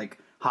rest, and like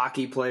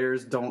hockey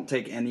players don't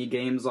take any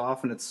games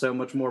off, and it's so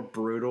much more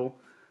brutal.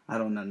 I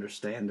don't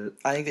understand it.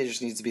 I think there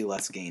just needs to be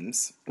less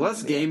games.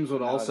 Less games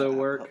would also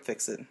work. Help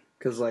fix it.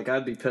 Because, like,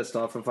 I'd be pissed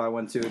off if I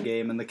went to a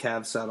game and the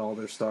Cavs sat all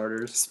their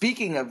starters.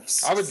 Speaking of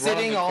I would sitting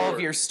run on the all court. of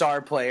your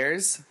star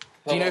players,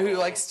 Do you know who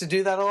likes to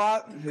do that a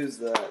lot? Who's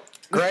that?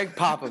 Greg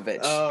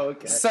Popovich. Oh,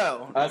 okay.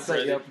 So, I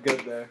set you up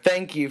good there.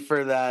 thank you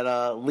for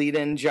that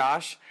lead-in,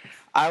 Josh.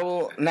 I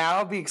will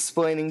now be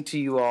explaining to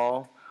you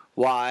all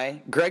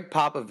why Greg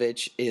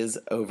Popovich is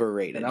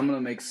overrated. And I'm going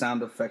to make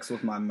sound effects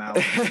with my mouth.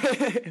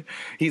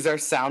 He's our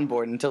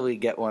soundboard until we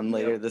get one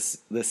later this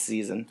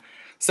season.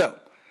 So,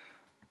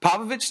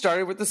 Popovich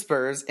started with the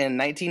Spurs in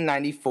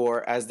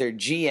 1994 as their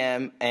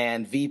GM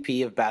and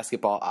VP of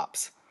basketball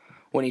ops.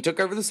 When he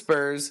took over the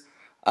Spurs,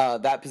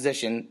 that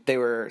position, they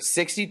were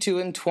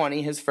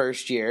 62-20 his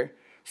first year,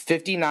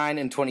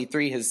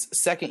 59-23 his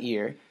second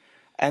year,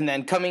 and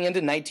then coming into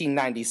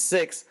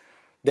 1996,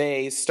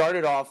 they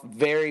started off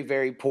very,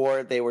 very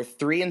poor. They were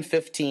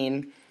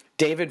 3-15.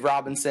 David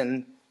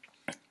Robinson,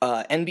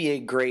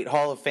 NBA great,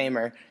 Hall of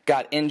Famer,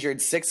 got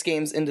injured 6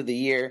 games into the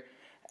year,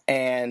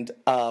 and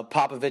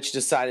Popovich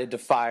decided to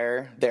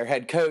fire their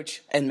head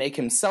coach and make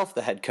himself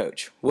the head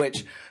coach,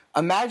 which,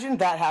 imagine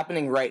that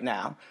happening right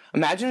now.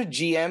 Imagine a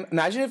GM,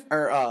 imagine if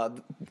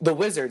the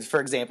Wizards, for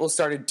example,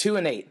 started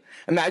 2-8.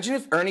 Imagine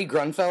if Ernie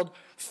Grunfeld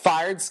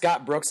fired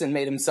Scott Brooks and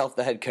made himself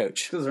the head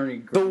coach.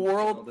 The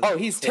world,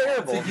 he's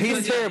terrible.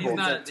 He's terrible.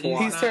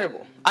 He's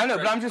terrible. I know,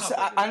 but I'm just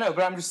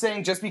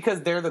saying, just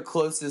because they're the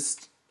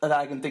closest that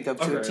I can think of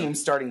to a team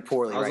starting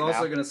poorly right now. I was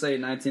also going to say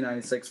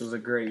 1996 was a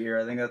great year.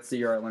 I think that's the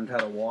year I learned how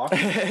to walk.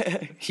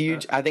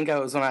 Huge. I think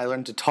that was when I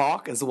learned to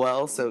talk as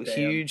well. So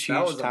huge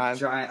that was time. A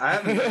giant. I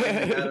haven't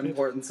been that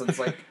important since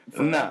like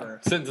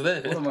forever. Since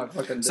then. What am I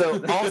fucking doing? So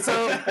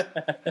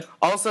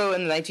also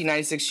in the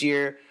 1996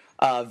 year,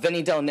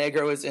 Vinny Del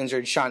Negro was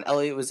injured, Sean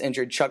Elliott was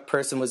injured, Chuck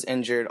Person was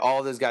injured. All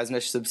of those guys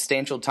missed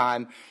substantial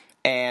time,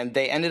 and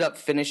they ended up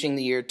finishing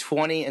the year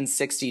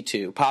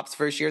 20-62. Pop's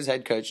first year as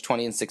head coach,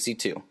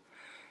 20-62.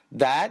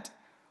 That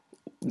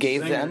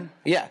gave them,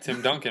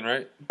 Tim Duncan,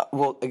 right?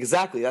 Well,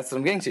 exactly. That's what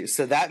I'm getting to.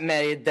 So that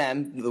made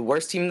them the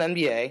worst team in the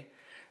NBA.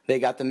 They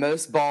got the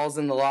most balls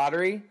in the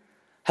lottery.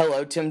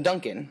 Hello, Tim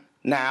Duncan.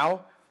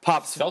 Now,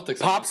 Pop's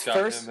first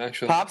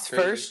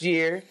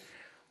year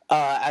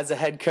as a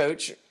head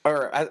coach,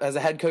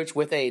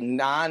 with a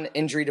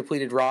non-injury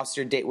depleted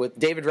roster, with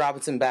David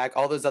Robinson back,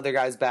 all those other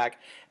guys back,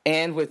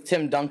 and with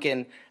Tim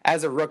Duncan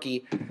as a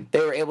rookie,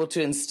 they were able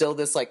to instill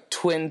this like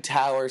twin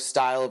tower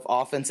style of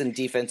offense and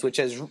defense, which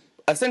has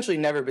essentially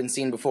never been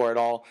seen before at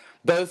all.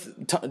 Both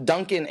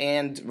Duncan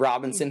and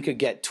Robinson could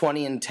get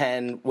 20 and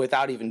 10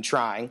 without even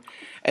trying.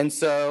 And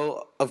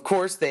so, of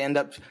course,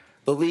 the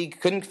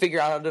league couldn't figure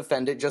out how to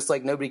defend it, just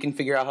like nobody can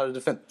figure out how to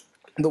defend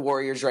the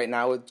Warriors right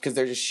now because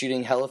they're just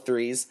shooting hella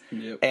threes.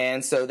 Yep.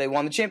 And so they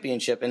won the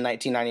championship in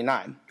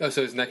 1999. Oh,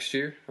 so it was next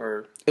year?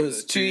 Or it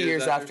was 2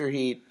 years after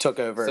he took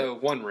over. So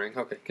 1 ring.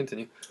 Okay,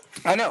 continue.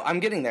 I know, I'm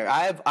getting there.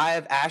 I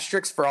have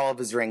asterisks for all of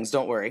his rings,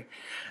 don't worry.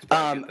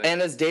 And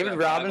as David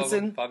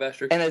Robinson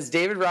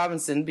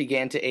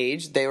began to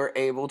age, they were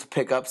able to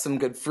pick up some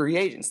good free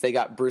agents. They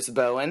got Bruce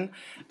Bowen,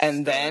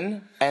 and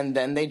then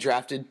they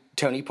drafted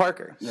Tony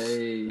Parker.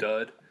 Hey.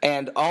 Dud.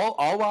 And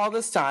all while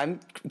this time,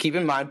 keep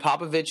in mind,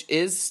 Popovich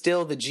is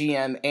still the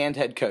GM and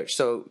head coach.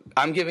 So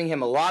I'm giving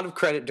him a lot of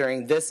credit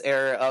during this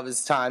era of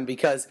his time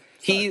because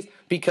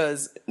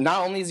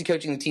not only is he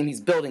coaching the team,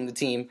 he's building the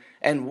team,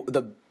 and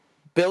the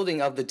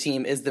building of the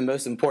team is the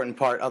most important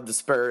part of the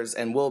Spurs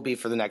and will be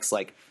for the next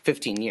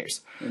 15 years.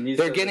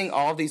 They're getting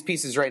all of these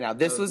pieces right now.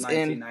 This was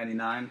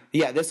 1999.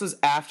 This was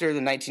after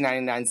the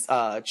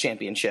 1999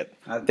 championship.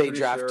 I'm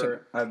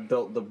sure I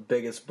built the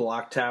biggest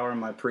block tower in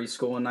my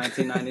preschool in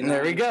 1999.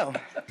 There we go.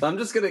 So I'm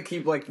just gonna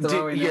keep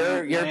throwing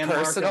your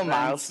personal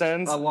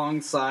milestones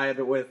alongside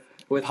with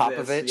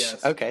Popovich. This,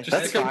 yes. Okay,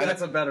 that's fine.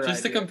 That's a better idea.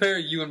 Just to compare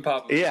you and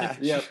Popovich. Yeah.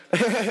 Yep.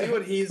 See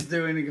what he's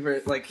doing to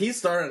compare. He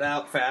started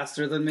out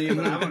faster than me,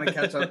 but I'm going to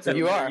catch up to him.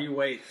 You are. You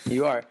wait.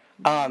 You are.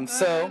 I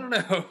don't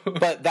know.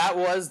 But that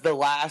was the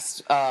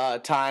last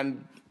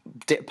time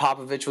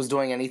Popovich was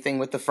doing anything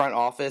with the front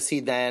office. He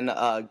then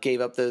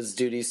gave up those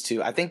duties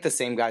to, I think the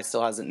same guy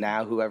still has it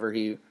now, whoever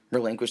he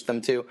relinquished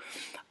them to.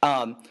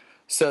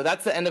 So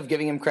that's the end of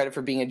giving him credit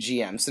for being a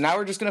GM. So now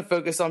we're just going to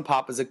focus on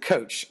Pop as a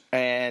coach.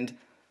 And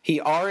he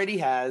already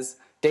has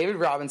David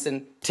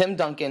Robinson, Tim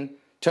Duncan,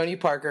 Tony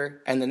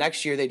Parker, and the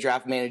next year they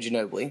draft Manu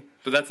Ginobili.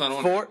 But that's not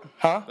on him.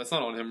 That's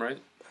not on him, right?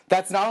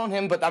 That's not on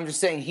him, but I'm just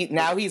saying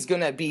he's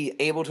going to be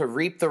able to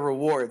reap the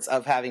rewards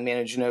of having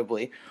Manu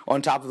Ginobili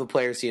on top of the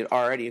players he had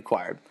already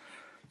acquired.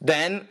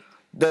 Then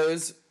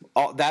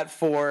that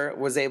 4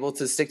 was able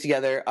to stick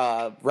together.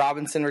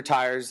 Robinson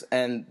retires,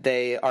 and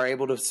they are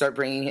able to start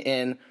bringing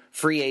in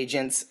free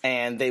agents,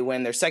 and they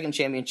win their second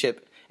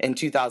championship in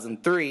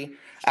 2003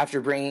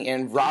 after bringing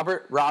in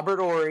Robert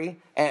Horry,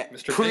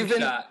 proven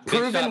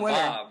winner.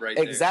 Bob right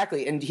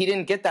exactly, and he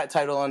didn't get that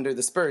title under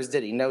the Spurs,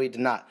 did he? No, he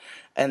did not.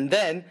 And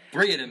then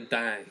 3 of them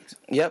things.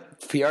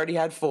 Yep, he already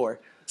had 4.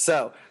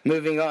 So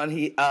moving on,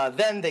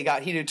 then they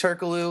got Hedo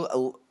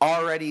Turkoglu,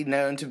 already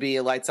known to be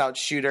a lights out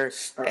shooter,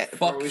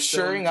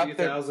 shoring up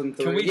their.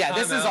 2003? Can we- Yeah,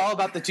 this is all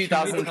about the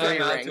 2003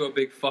 Time out ring. to a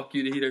big fuck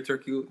you to Hedo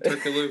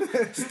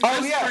Turkoglu.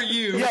 Oh yeah, for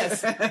you.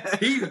 Yes.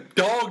 He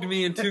dogged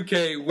me in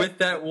 2K with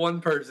that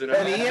one person.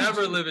 I'll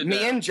never live it Me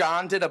down. and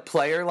John did a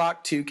player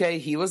lock 2K.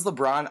 He was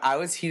LeBron. I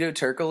was Hedo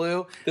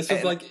Turkoglu. This was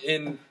and- like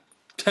in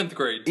 10th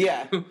grade.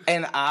 Yeah,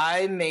 and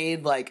I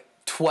made like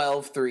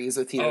 12 threes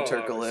with Hedo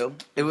Turkoglu.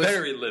 It was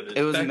very livid.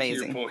 It was Back to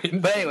your amazing.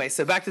 point. But anyway,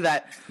 so back to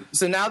that.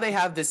 So now they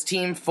have this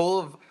team full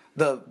of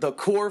the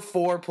core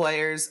 4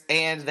 players,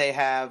 and they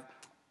have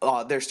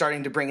they're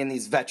starting to bring in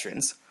these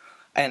veterans.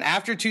 And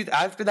after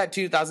that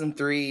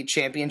 2003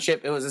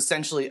 championship, it was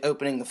essentially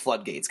opening the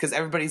floodgates because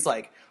everybody's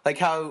like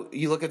how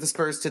you look at the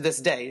Spurs to this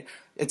day.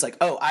 It's like,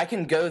 oh, I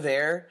can go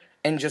there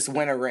and just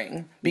win a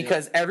ring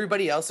because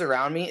everybody else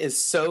around me is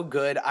so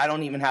good. I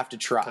don't even have to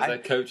try.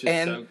 That coach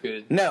is so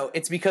good. No,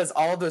 it's because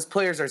all of those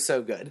players are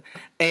so good.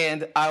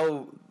 And I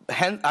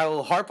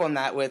will harp on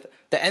that with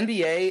the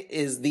NBA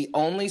is the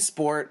only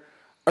sport,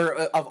 or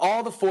of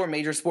all the 4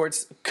 major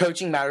sports,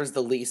 coaching matters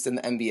the least in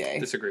the NBA.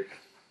 Disagree.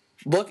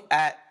 Look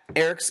at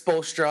Eric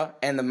Spoelstra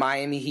and the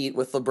Miami Heat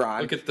with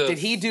LeBron. Look at the- Did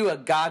he do a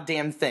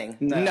goddamn thing?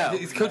 No.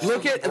 He's coaching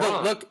Look at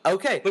LeBron. look.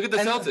 Okay. Look at the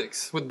And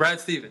Celtics with Brad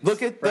Stevens.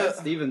 Look at Brad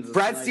Stevens is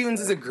Brad nice, Stevens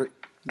though. is a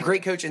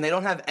great coach, and they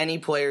don't have any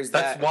players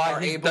That's that why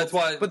are he- able. that's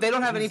why but they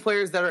don't have any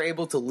players that are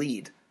able to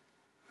lead.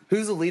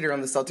 Who's the leader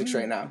on the Celtics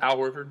right now? Al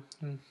Horford.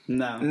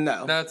 No.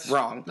 No, That's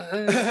wrong.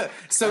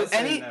 So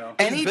say no.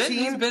 any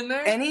He's been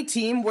there. any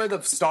team where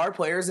the star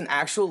player is an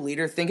actual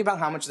leader, think about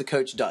how much the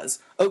coach does.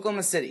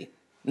 Oklahoma City,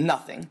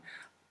 nothing.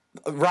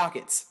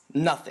 Rockets,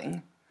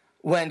 nothing.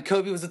 When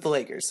Kobe was at the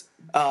Lakers,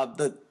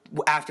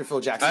 after Phil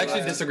Jackson, I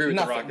actually disagree with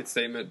nothing. the Rockets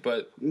statement,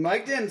 but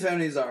Mike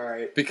D'Antoni's all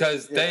right.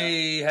 because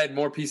they had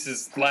more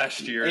pieces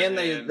last year. And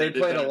they did played a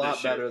better lot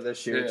this year. better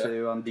this year, Yeah.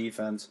 too, on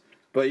defense.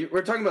 But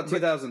we're talking about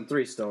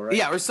 2003 still, right?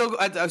 Yeah, we're so.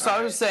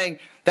 I was saying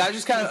that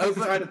just kind of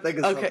opened. trying to think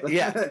of okay, something.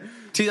 yeah.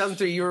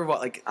 2003, you were what,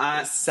 like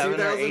 7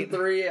 or 8?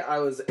 2003, I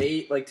was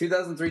 8. Like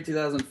 2003,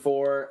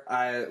 2004,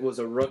 I was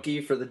a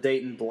rookie for the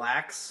Dayton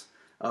Blacks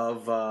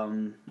of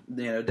down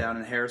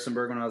in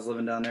Harrisonburg when I was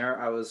living down there.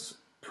 I was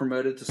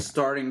promoted to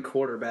starting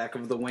quarterback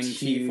of the wing T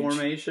Huge.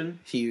 formation.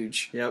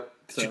 Huge. Yep.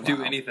 Did you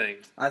do anything?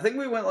 I think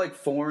we went like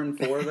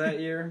 4-4 that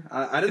year.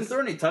 I didn't throw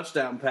any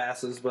touchdown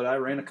passes, but I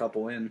ran a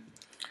couple in.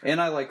 And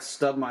I like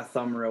stubbed my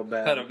thumb real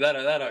bad.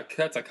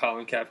 That's a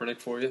Colin Kaepernick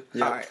for you.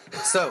 Yep. All right,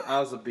 so I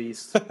was a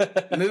beast.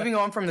 moving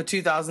on from the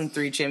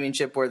 2003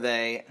 championship where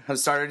they have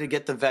started to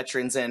get the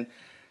veterans in,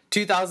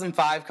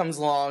 2005 comes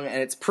along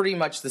and it's pretty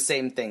much the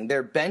same thing.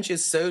 Their bench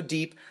is so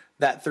deep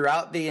that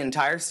throughout the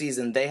entire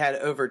season they had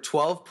over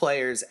 12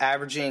 players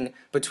averaging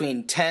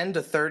between 10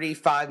 to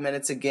 35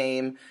 minutes a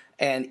game,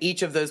 and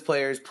each of those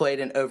players played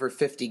in over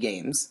 50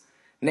 games.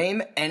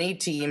 Name any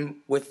team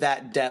with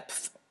that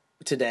depth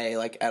today,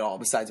 like at all,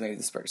 besides maybe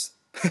the Spurs.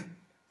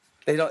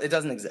 They don't. It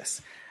doesn't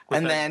exist.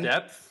 With that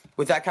depth?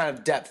 with that kind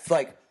of depth,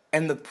 like,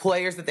 and the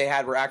players that they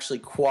had were actually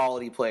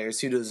quality players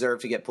who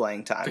deserve to get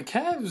playing time. The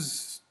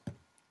Cavs.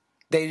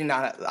 They do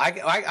not. I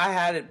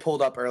had it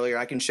pulled up earlier.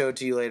 I can show it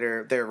to you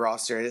later. Their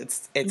roster.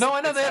 It's No, I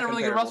know it's they had not a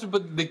really good comparable. roster,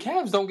 but the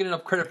Cavs don't get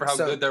enough credit for how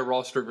So- good their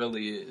roster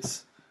really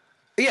is.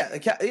 Yeah,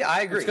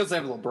 I agree. It's because they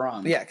have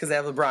LeBron. Yeah, because they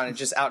have LeBron. It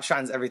just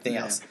outshines everything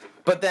else.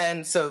 But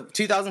then, so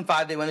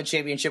 2005, they won the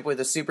championship with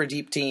a super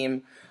deep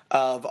team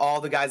of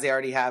all the guys they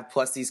already have,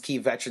 plus these key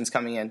veterans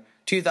coming in.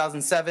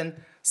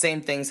 2007,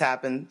 same things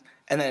happened.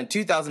 And then in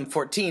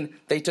 2014,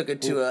 they took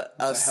it to a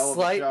hell of a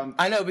slight. jump.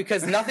 I know,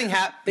 because nothing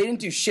happened. They didn't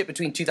do shit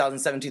between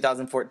 2007 and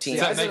 2014.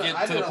 Yeah, I make did it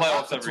I to did the a lot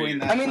playoffs every between year.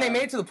 that I mean, they time.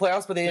 made it to the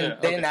playoffs, but they didn't. Yeah,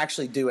 They didn't okay.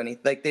 actually do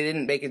anything. Like they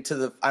didn't make it to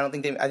the. I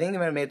think they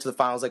might have made it to the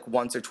finals like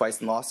once or twice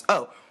and lost.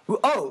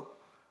 Oh,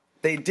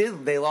 they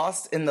did. They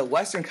lost in the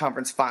Western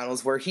Conference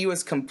Finals where he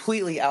was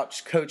completely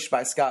out-coached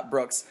by Scott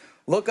Brooks.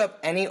 Look up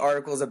any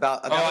articles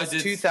about that. I Was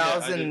did-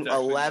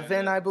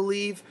 2011, yeah, I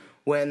believe,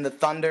 when the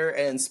Thunder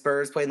and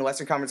Spurs played in the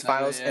Western Conference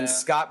Finals, yeah. and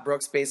Scott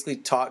Brooks basically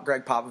taught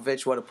Greg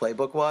Popovich what a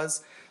playbook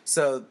was.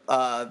 So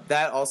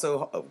that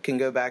also can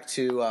go back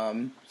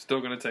to. Still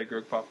going to take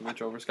Greg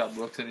Popovich over Scott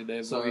Brooks any day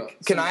of the week.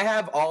 Can I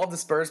have all of the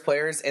Spurs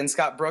players and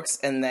Scott Brooks,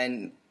 and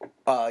then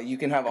you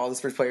can have all the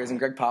Spurs players and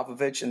Greg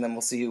Popovich, and then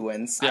we'll see who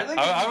wins? Yeah, think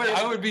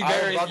I would be I would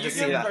very. love to you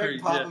see can that. agree,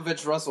 Greg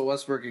Popovich, Russell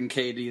Westbrook, and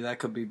KD, that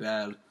could be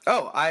bad.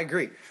 Oh, I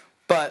agree.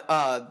 But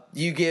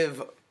you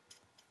give.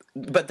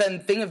 But then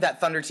think of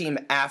that Thunder team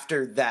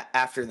after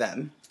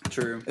them.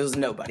 True. It was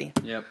nobody.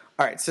 Yep.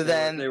 All right, so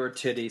then They were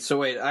titty. So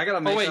wait, I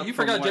gotta make Oh wait, up you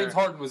from forgot where- James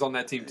Harden was on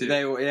that team too.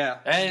 They were, yeah.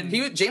 and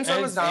James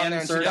Harden was not on and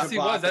there in Serge yes, he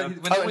was. That,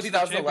 Ibaka. when they Oh, in went to the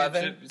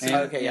 2011? championship, And-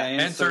 Okay, yeah.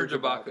 and Serge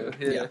Ibaka.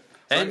 Yeah.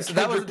 And So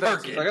that was Kendrick the best.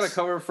 Perkins. So I gotta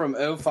cover from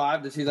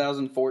 05 to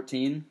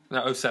 2014.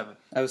 No, 07.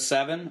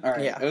 07? All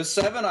right. Yeah.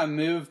 07, I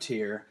moved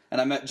here,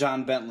 and I met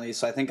John Bentley,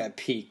 so I think I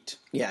peaked.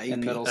 Yeah, you in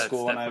peaked. middle That's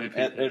school, and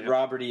definitely at peaking, yeah.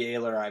 Robert E.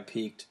 Ayler, I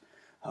peaked.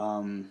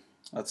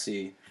 Let's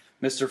see.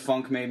 Mr.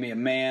 Funk made me a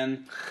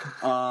man.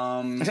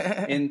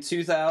 In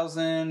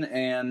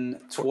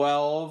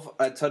 2012,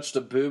 I touched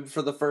a boob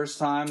for the first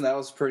time. That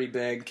was pretty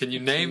big. Can you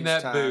name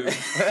that boob?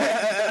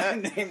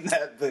 Name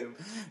that boob.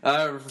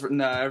 I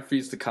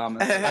refuse to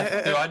comment.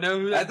 Do I know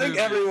who that I think boob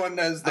is? everyone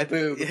knows the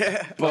boob.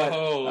 Yeah. But,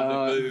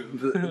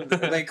 the boob.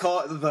 they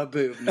call it the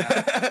boob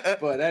now.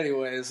 But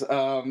anyways,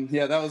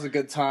 yeah, that was a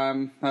good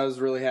time. I was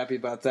really happy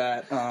about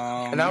that.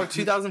 And now we're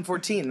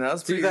 2014. That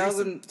was pretty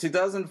recent.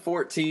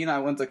 2014, I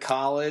went to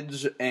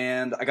college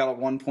and I got a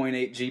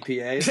 1.8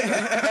 GPA.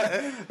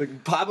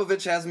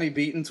 Popovich has me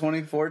beat in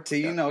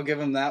 2014. I'll give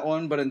him that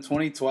one. But in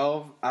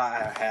 2012,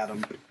 I had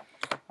him.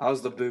 I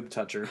was the boob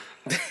toucher.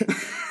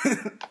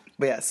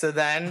 But yeah, so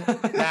then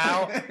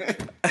now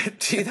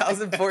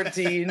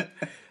 2014,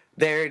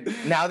 they're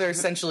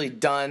essentially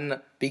done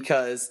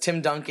because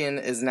Tim Duncan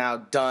is now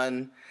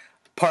done.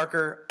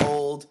 Parker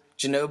old,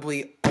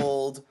 Ginobili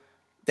old.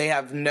 They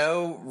have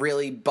no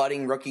really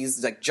budding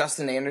rookies. Like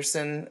Justin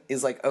Anderson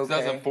is like okay.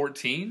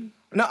 2014?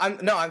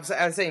 I'm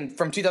saying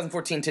from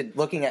 2014 to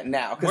looking at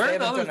now. Where they are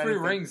the haven't other done 3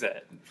 anything. rings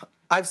at?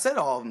 I've said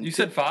all of them. You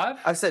said 5?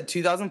 I've said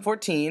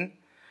 2014,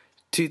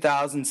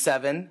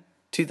 2007,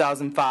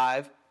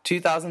 2005,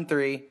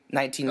 2003,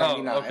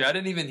 1999. Oh, okay. I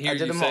didn't even hear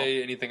did you them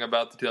say anything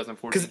about the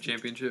 2014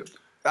 championship.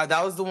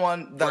 That was the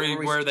one that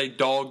Where they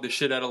dogged the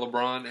shit out of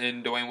LeBron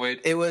and Dwayne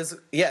Wade. it was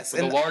yes.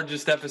 The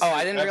largest deficit. Oh,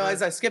 I didn't ever.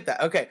 realize I skipped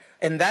that. Okay,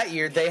 and that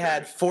year they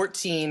had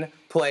 14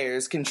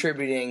 players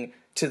contributing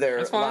to their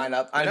That's fine.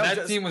 lineup. I And know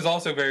that team was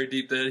also very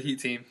deep. The Heat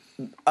team.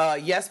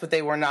 yes, but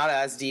they were not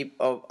as deep.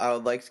 Oh, I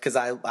would like because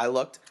I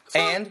looked,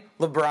 and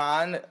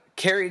LeBron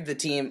carried the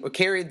team.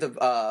 Carried the.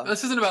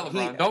 This isn't about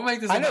LeBron. Don't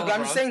make this. I know, about but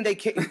I'm LeBron. just saying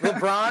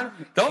LeBron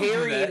Don't do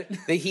carried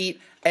that. the Heat,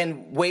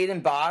 and Wade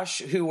and Bosch,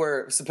 who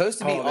were supposed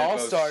to be Oh, they all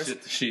both stars,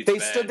 shit the sheets they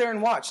bad. stood there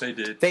and watched. They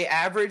did. They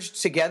averaged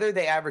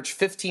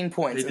 15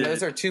 points, and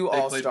those are 2 They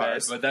all played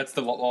bad, stars. but that's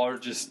the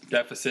largest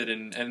deficit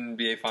in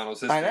NBA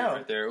Finals history I know.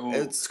 right there. Ooh.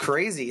 It's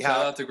crazy Shout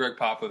how out to Greg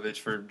Popovich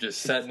for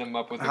just setting them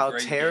up with a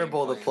great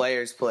terrible game the plan.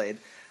 players played.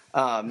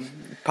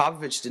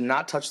 Popovich did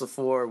not touch the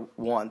floor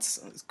once.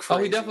 It was crazy.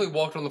 Oh, he definitely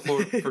walked on the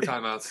floor for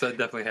timeouts. That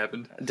definitely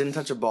happened. didn't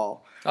touch a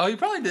ball. Oh, he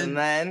probably did. And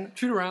then,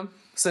 Shoot around.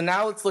 so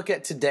now let's look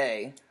at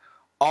today.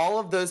 All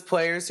of those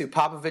players who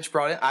Popovich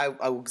brought in,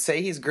 I would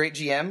say he's a great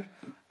GM.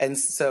 And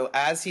so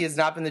as he has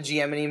not been the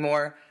GM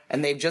anymore,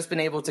 and they've just been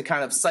able to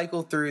kind of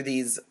cycle through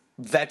these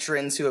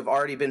veterans who have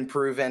already been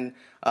proven,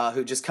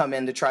 who just come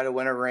in to try to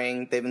win a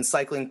ring. They've been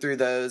cycling through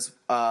those.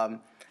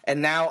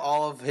 And now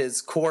all of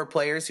his core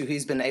players who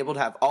he's been able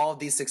to have all of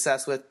these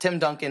success with, Tim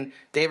Duncan,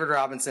 David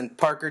Robinson,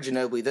 Parker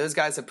Ginobili, those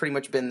guys have pretty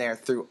much been there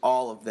through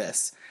all of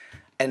this.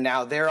 And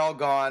now they're all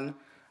gone,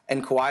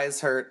 and Kawhi is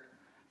hurt.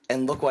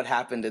 And look what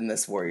happened in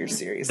this Warriors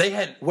series.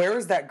 Where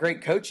was that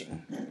great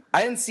coaching?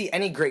 I didn't see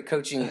any great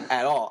coaching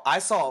at all. I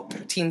saw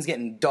teams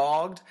getting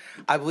dogged.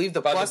 I believe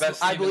the By the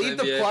best team in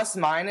the NBA. plus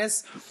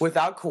minus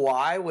without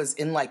Kawhi was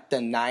in like the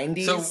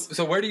 90s.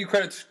 So where do you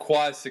credit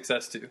Kawhi's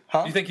success to?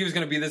 Huh? You think he was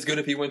going to be this good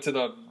if he went to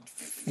the?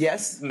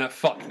 Yes, No,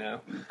 fuck no.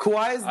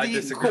 Kawhi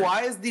disagree.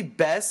 is the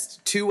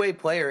best two-way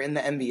player in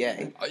the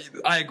NBA.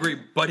 I agree,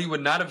 but he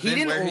would not have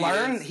been where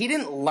he is. He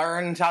didn't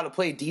learn how to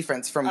play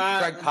defense from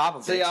Greg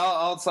Popovich. See,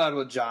 I'll side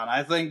with John.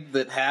 I think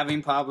that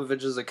having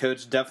Popovich as a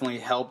coach definitely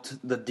helped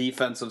the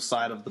defensive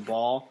side of the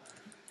ball.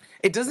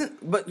 It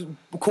doesn't, but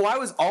Kawhi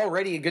was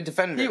already a good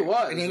defender. He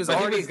was, and he was but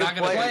he already was a good not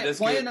gonna player. play this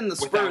Playing good in the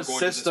without Spurs going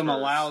to the system Spurs.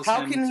 allows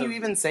How him can to you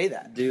even say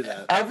that? do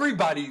that.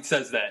 Everybody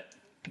says that.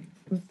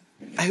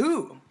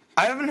 Who?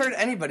 I haven't heard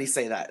anybody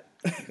say that.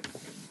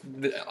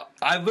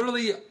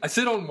 I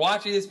sit on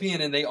watch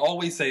ESPN and they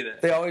always say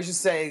that. They always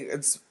just say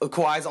it's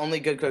Kawhi's only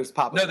good coach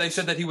Popovich. No, they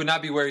said that he would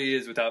not be where he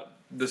is without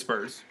the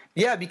Spurs.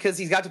 Yeah, because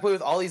he's got to play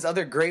with all these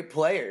other great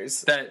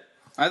players. That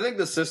I think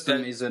the system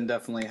That- he's in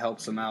definitely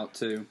helps him out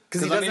too.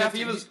 'Cause he I doesn't mean, have if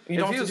he to- was you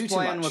don't if he have was to do too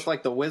playing much. with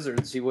like the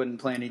Wizards, he wouldn't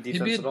play any be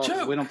defense a at all. 'Cause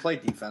joke. we don't play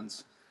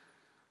defense.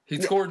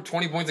 he scored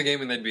 20 points a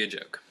game and they'd be a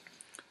joke.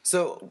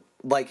 So,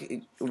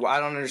 like, I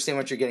don't understand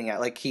what you're getting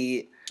at. Like,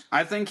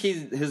 I think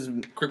his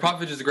Greg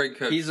Popovich is a great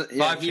coach. he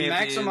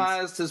champions.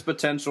 maximized his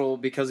potential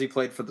because he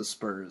played for the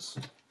Spurs.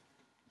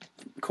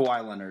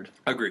 Kawhi Leonard.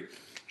 Agree.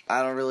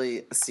 I don't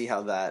really see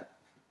how that.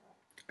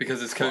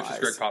 Because his coach is Flies.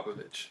 Greg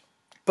Popovich.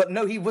 But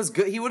no, he was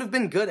good. He would have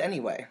been good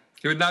anyway.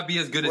 He would not be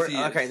as good as he is.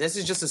 Okay, this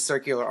is just a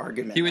circular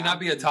argument. He would now. not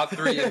be a top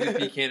 3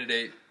 MVP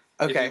candidate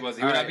if Okay. he was.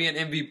 He would All not right. be an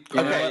MVP. You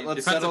know Okay, what,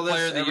 let's Defensive settle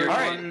player this. of the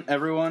year.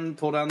 Everyone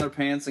pull down their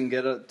pants and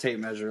get a tape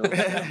measure.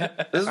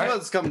 This is what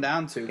it's come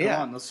down to. Come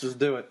Yeah. on, let's just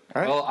do it.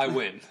 Well, I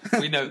win.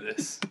 We know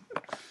this.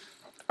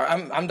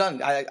 I'm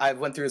done. I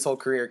went through his whole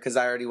career because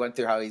I already went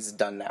through how he's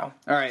done now.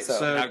 All right,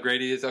 so How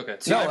great he is. Okay.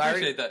 No, I I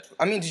appreciate that.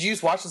 I mean, did you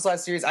just watch this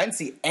last series? I didn't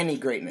see any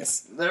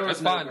greatness. there was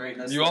That's no fine.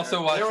 greatness You there.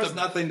 also watched there was the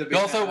nothing to be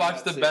You also had in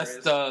watched that the best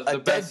series. A the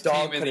dead best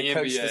dog team in could the have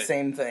coached NBA. the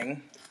same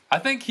thing. I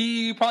think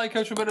he probably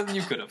coached better than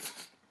you could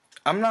have.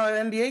 I'm not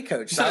an NBA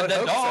coach. You So I said a would dead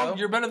hope dog. so.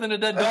 You're better than a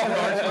dead dog. aren't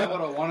I you?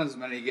 would have won as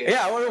many games.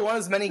 Yeah, I would have won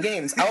as many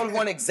games. I would have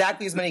won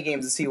exactly as many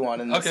games as he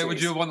won in this Okay, would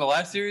series. you have won the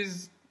last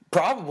series?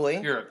 Probably.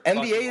 You're a NBA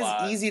fucking is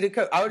lie. easy to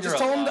coach. I would You're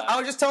just a tell him. lie. I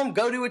would just tell him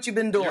go do what you've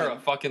been doing. You're a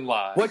fucking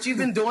lie. What you've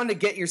been doing to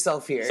get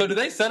yourself here. So do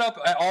they set up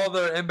all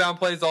their inbound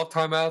plays off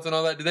timeouts and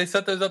all that? Do they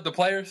set those up to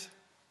players?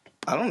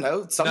 I don't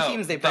know. Some No,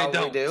 teams they they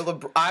probably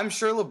don't. do. I'm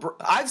sure LeBron.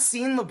 I've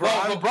seen LeBron.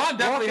 Well, LeBron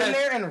definitely walk in has-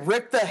 there and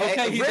rip the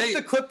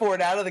they-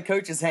 clipboard out of the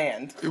coach's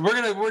hand.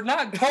 We're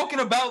not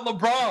talking about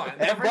LeBron.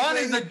 LeBron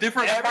is a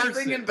different Everything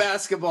person. in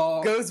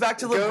basketball Goes back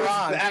to goes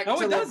LeBron. back No,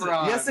 to it doesn't.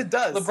 LeBron. Yes, it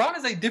does. LeBron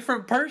is a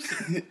different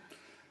person.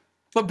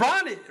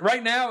 LeBron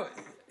right now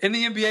in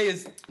the NBA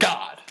is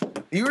God.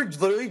 You were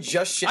literally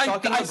just shit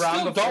talking I LeBron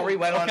still before don't, we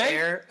went on okay?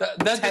 air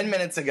That- 10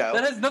 minutes ago.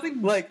 That has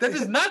nothing. Like- That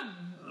is not.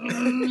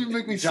 You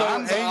make me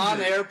John's so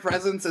angry. on-air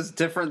presence is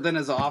different than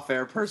his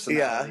off-air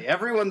personality. Yeah.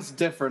 Everyone's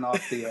different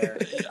off the air.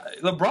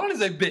 LeBron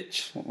is a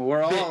bitch.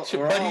 We're all. Bitch,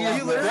 We're but all he You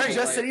is literally great.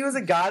 just said he was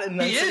a god, and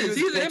then He said is. was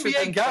He's an bitch within NBA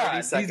 30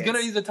 god. seconds.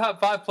 He's a top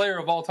 5 player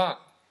of all time.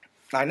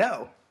 I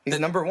know. He's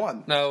number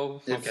one.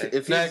 No. If, Okay.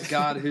 if he's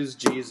God, who's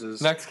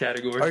Jesus? Next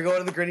category. Are we going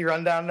to the gritty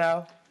rundown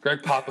now?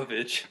 Greg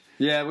Popovich.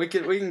 Yeah, we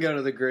can go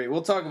to the great.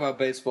 We'll talk about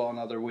baseball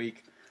another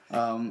week,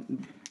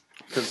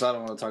 because I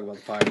don't want to talk about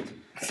the Pirates.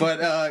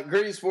 But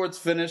Gritty Sports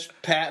finished,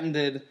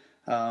 patented.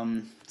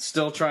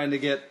 Still trying to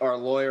get our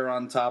lawyer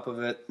on top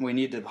of it. We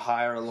need to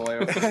hire a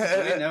lawyer. Do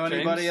we know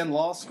anybody in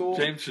law school?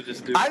 James should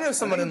just do I it. know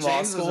someone in James law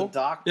is a school.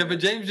 doctor. Yeah, but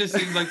James just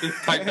seems like the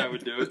type that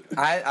would do it.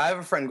 I have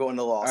a friend going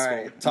to law All school.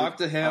 right, talk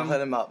to him. I'll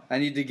hit him up. I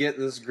need to get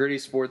this Gritty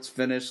Sports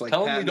finished, like Tell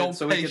him we patented, don't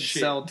so we pay can shit.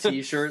 sell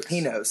T-shirts.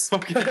 He knows.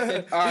 Okay. We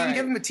All can right.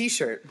 give him a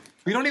T-shirt.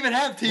 We don't even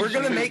have t-shirts. We're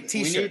gonna make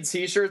We need T-shirts.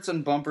 T-shirts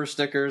and bumper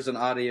stickers and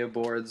audio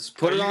boards.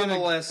 Put Are it you on the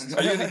gonna- list.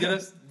 Are you gonna get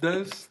us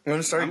those? I'm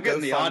gonna start I'm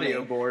getting the GoFundMe.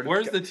 audio board.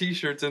 Where's the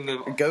t-shirts and the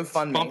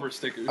GoFundMe. bumper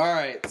stickers? All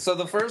right, so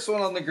the first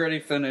one on the Gritty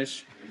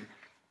finish.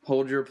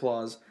 Hold your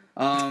applause.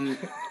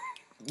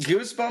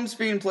 Goosebumps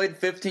being played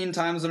 15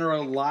 times in a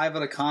row live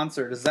at a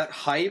concert. Is that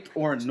hype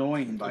or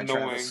annoying by Annoying.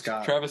 Travis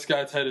Scott? Travis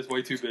Scott's head is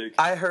way too big.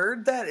 I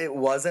heard that it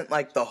wasn't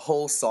like the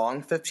whole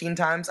song 15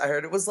 times. I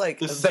heard it was like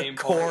The the same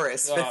part.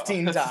 chorus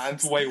 15 It's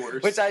times. way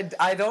worse. Which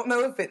I don't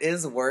know if it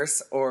is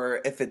worse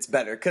or if it's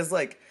better. Because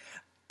like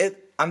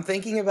I'm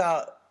thinking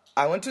about.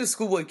 I went to a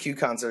Schoolboy Q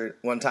concert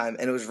one time,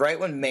 and it was right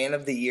when Man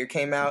of the Year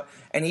came out,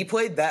 and he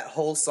played that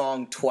whole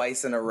song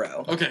twice in a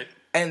row. Okay,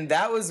 And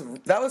that was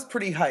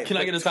pretty hype. can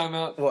I get a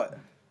timeout? What?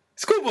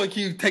 Schoolboy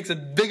Q takes a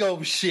big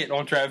old shit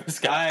on Travis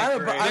Scott. I I know,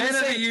 but agree. I'm Man of the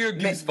saying- year,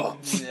 Man-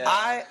 Goosebumps.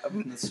 I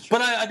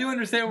But I do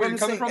understand where you're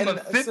coming from,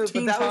 but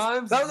 15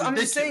 times? I'm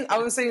just saying. I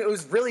was saying it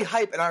was really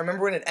hype, and I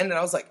remember when it ended.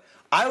 I was like,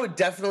 I would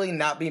definitely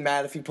not be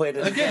mad if he played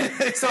it again.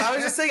 So I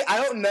was just saying, I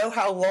don't know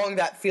how long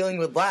that feeling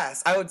would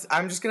last.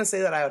 I'm just gonna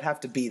say that I would have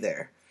to be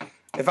there.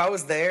 If I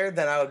was there,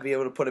 then I would be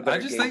able to put a better I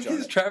just gauge think on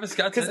his it. Travis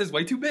Scott's head is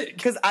way too big.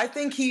 Because I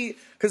think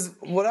because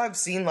what I've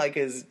seen like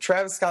is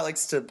Travis Scott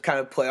likes to kind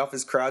of play off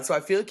his crowd. So I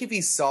feel like if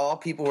he saw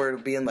people were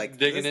being like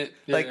Digging this- it,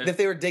 yeah. like if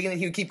they were digging it,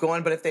 he would keep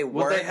going. But if they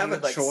Will weren't, they have he a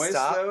would, like, choice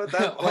stop. though? At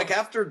that? Like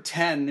after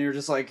 10, you're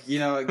just like, you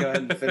know, what, go ahead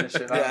and finish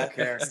it. I Yeah, don't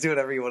care. just do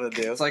whatever you want to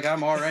do. It's like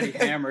I'm already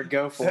hammered.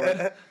 Go for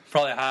it.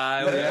 Probably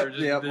high, whatever.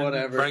 Just yep,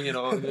 whatever. Bring it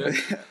on. Yeah.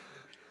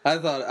 I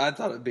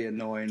thought it'd be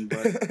annoying,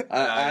 but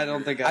I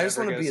don't think I just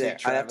want wanna to be there.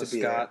 I'd have to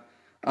be there.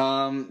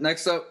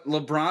 Next up,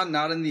 LeBron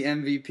not in the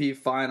MVP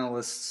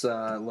finalists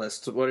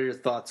list. What are your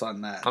thoughts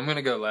on that? I'm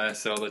gonna go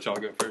last, so I'll let y'all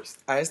go first.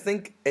 I just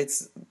think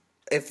it's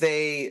if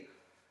they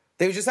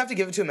would just have to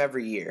give it to him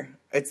every year.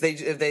 If they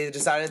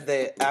decided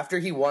that after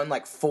he won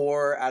like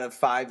 4 out of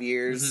 5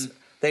 years,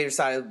 they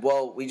decided,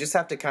 well, we just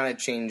have to kind of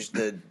change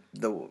the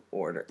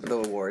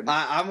award.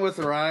 I'm with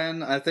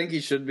Ryan. I think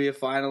he should be a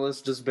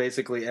finalist just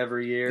basically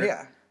every year.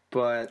 Yeah.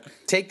 But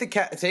Take I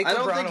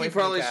don't LeBron think away he from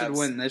probably the should Cavs.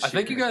 win this I year.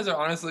 think you guys are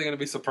honestly gonna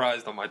be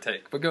surprised on my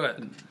take, but go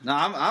ahead. No,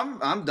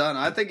 I'm done.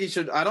 I think he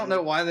should. I don't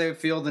know why they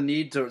feel the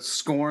need to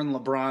scorn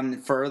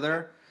LeBron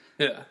further.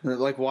 Yeah.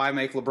 Like, why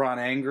make LeBron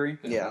angry?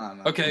 Yeah. I don't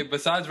know. Okay,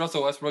 besides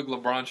Russell Westbrook,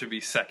 LeBron should be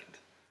second.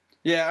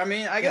 Yeah, I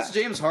mean, I guess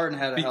Yeah. James Harden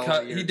had a hell of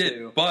Because a year he did.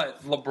 too.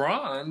 But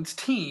LeBron's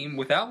team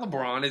without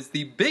LeBron is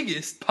the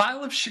biggest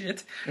pile of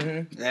shit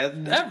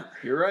ever.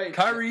 You're right.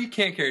 Kyrie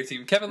can't carry a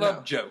team. Kevin Love,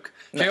 No. joke.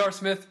 J.R.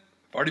 Smith,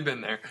 already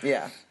been there.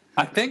 Yeah.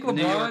 I think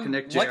New York LeBron,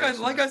 Nick like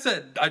Jarrett. I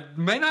said, I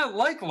may not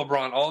like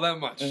LeBron all that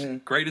much. Mm-hmm.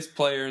 Greatest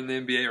player in the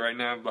NBA right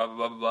now, blah, blah,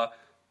 blah, blah, blah.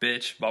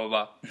 Bitch, blah,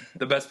 blah, blah.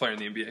 The best player in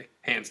the NBA,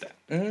 hands down.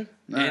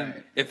 Mm-hmm. And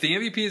Alright. if the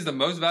MVP is the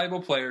most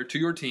valuable player to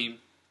your team,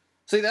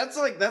 See, that's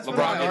been LeBron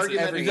my gets it.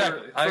 argument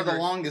Exactly. I for the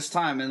agree. longest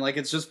time, and like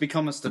it's just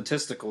become a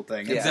statistical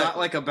thing. It's Yeah. not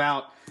like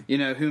about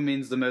who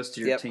means the most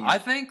to your Yep. team. I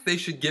think they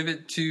should give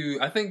it to.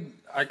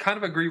 I kind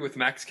of agree with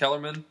Max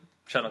Kellerman.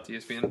 Shout out to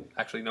ESPN.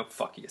 Actually, no,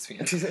 fuck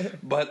ESPN.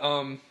 But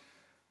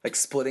Like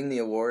splitting the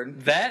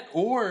award. that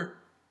or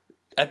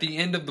at the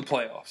end of the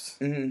playoffs,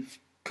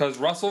 because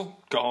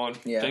Russell gone,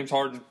 Yeah. James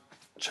Harden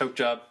choke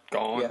job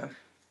gone, Yeah.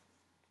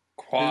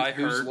 Kawhi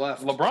Who's hurt,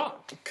 left? LeBron.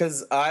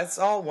 Because I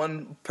saw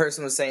one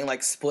person was saying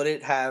like split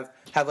it, have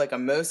like a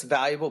most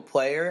valuable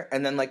player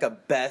and then like a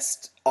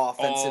best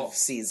offensive All-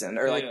 season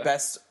or like yeah.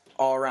 best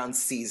all around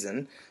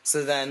season.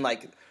 So then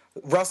like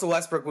Russell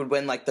Westbrook would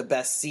win like the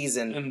best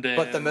season, And then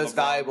but the most LeBron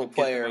valuable would get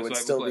the player most would valuable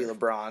still player. be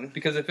LeBron.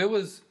 Because if it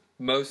was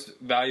most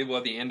valuable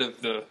at the end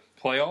of the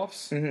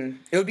playoffs,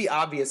 It would be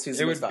obvious who's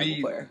it the most would valuable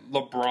be player.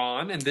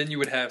 LeBron, and then you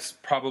would have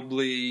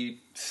probably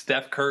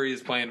Steph Curry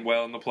is playing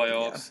well in the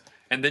playoffs,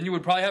 and then you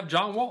would probably have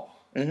John Wall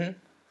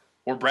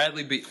or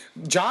Bradley Beal.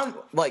 John,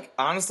 like,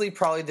 honestly,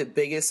 probably the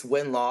biggest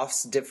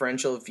win-loss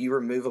differential if you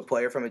remove a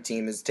player from a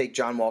team is take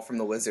John Wall from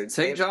the Wizards.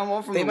 Take John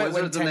Wall from they the might win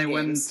Wizards and 10 they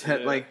win games.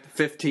 like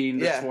 15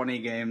 to Yeah. 20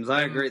 games.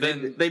 I agree.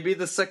 then- They beat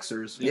the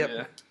Sixers. Yep.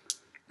 Yeah.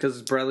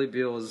 Because Bradley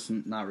Beal is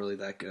not really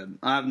that good.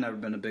 I've never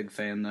been a big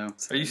fan, though.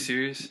 Are you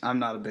serious? I'm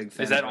not a big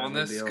fan. Is that of on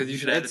Bradley this? Beal. Because you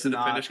should add it It's to the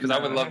not, finish. Because I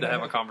would no. love to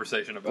have a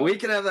conversation about We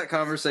it. can have that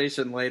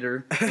conversation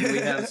later. When we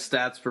have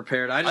stats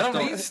prepared. I just don't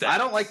don't. need stats. I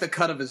don't like the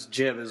cut of his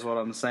jib. Is what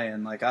I'm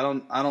saying. Like I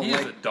don't He is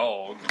like. a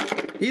dog.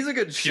 He's a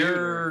good shooter.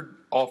 Pure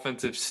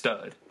offensive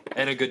stud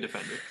and a good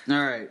defender. All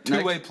right,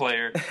 Two-way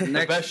player. The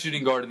next- best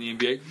shooting guard in the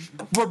NBA.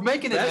 We're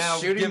making it best now.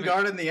 shooting giving-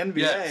 guard in the NBA.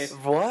 Yes.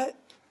 What?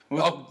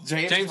 Oh,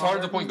 James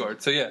Harden's a point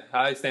guard. So, yeah,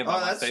 I stand by Oh,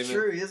 my that's statement.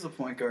 true. He is a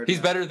point guard. He's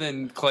now. better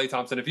than Klay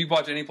Thompson. If you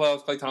watch any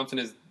playoffs, Klay Thompson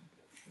is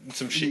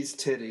some shit. He's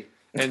titty.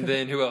 And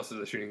then who else is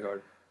a shooting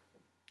guard?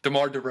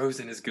 DeMar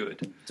DeRozan is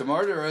good.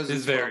 DeMar DeRozan Is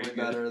is very probably good.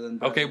 better than.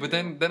 Okay, Bradley but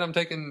Beal. then I'm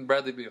taking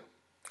Bradley Beal.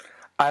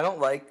 I don't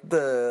like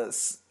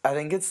I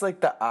think it's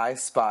like the I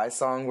Spy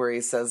song where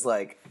he says,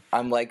 like,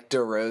 I'm like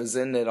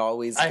DeRozan, it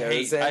always I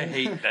goes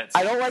hate in. that.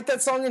 I don't like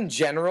that song in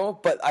general,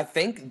 but I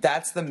think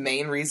that's the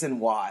main reason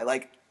why.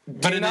 Like,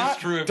 But it is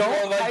true. If you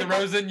don't like hype up-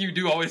 DeRozan, you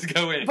do always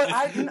go in. But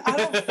I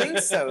don't think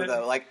so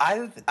though. Like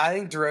I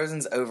think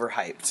DeRozan's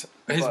overhyped.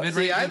 His But-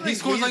 mid-range, I he think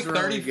scores he's like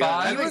really good.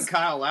 35. I think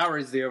Kyle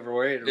Lowry's the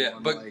overrated Yeah,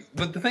 one.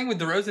 but the thing with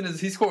DeRozan is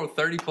he scored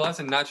 30 plus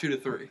and not shoot a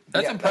three.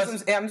 That's yeah,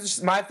 impressive. I'm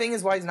just, my thing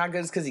is why he's not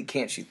good is because he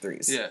can't shoot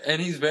threes. Yeah,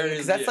 and he's very.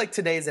 Because that's yeah. like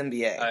today's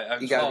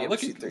NBA. You gotta be able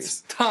look to shoot at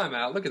threes. time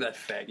out. Look at that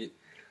faggot.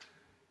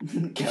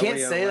 You can't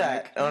say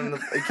that on the.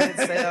 You can't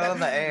say that on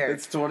the air.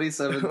 It's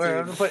 2017.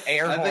 We're gonna put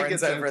air I think horns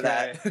it's over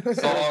okay. that.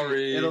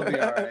 Sorry. It'll be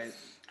all right.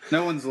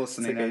 No one's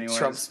listening okay, anyway.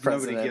 Trump's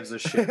Nobody president. gives a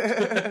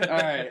shit. All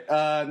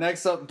right.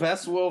 Next up,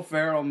 best Will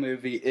Ferrell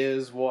movie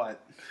is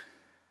what?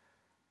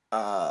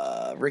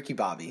 Ricky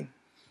Bobby.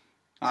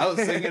 I was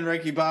thinking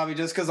Ricky Bobby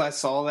just because I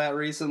saw that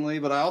recently,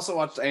 but I also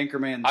watched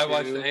Anchorman 2. I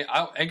watched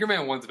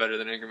Anchorman 1's better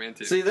than Anchorman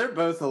 2. See, they're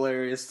both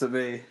hilarious to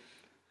me.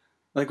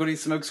 Like when he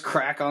smokes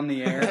crack on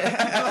the air.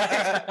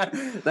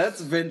 That's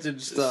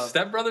vintage stuff.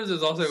 Step Brothers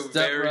is also Step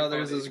very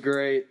Brothers funny. is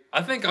great.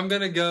 I think I'm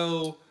gonna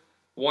go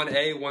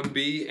 1A,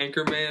 1B,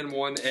 Anchorman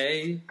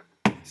 1A,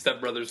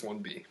 Step Brothers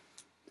 1B.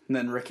 And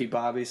then Ricky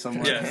Bobby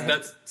somewhere. Yes,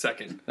 that's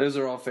second. Those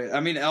are all favorite. I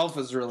mean, Elf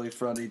is really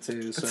funny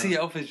too. So. But see,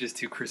 Elf is just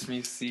too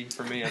Christmassy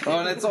for me. I Oh,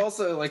 can't- and it's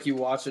also like you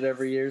watch it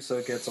every year, so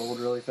it gets old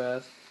really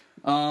fast.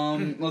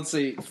 Let's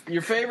see.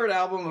 Your favorite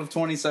album of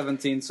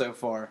 2017 so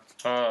far?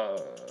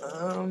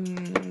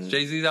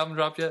 Jay-Z's album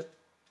dropped yet?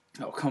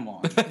 Oh, come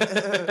on.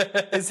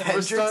 Is We're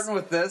Hendrix, starting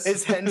with this.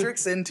 is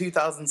Hendrix in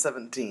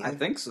 2017? I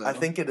think so. I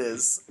think it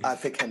is. I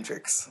pick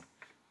Hendrix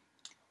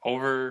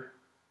Over.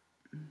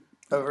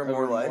 over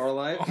More Life. More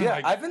Life. Oh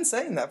Yeah, my- I've been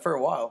saying that for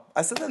a while.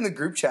 I said that in the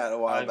group chat a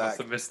while I back. must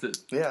have missed it.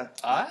 Yeah.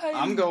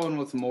 I'm going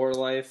with More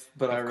Life,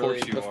 but Of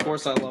course you of are.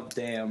 course I love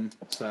Damn.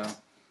 So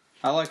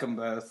I like them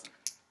both.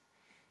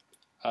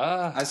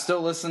 Ah, I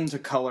still listen to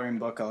Coloring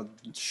Book a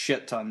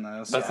shit ton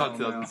though. So That's I not don't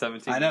know.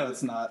 2017, I know is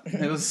it's not.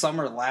 It was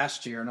summer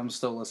last year, and I'm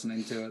still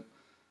listening to it.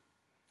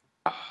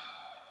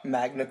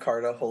 Magna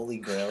Carta, Holy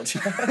Grail.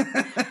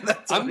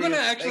 I'm gonna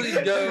actually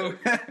go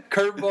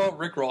Curveball,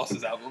 Rick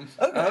Ross's album.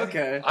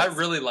 Okay. I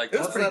really like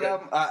What's that. that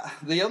album?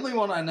 The only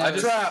one I know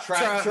is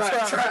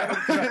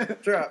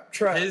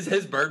Trap.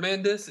 His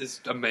Birdman disc is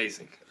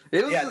amazing.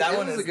 It was, Yeah, that it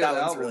one was is- a good that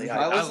one's album. really I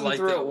hype. I listened liked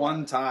through it it a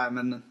one time,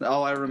 and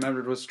all I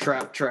remembered was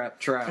Trap.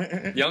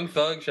 Young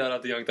Thug, shout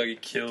out to Young Thug, he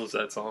kills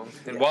that song.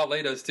 And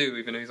Wale does too,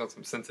 even though he's on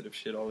some sensitive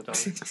shit all the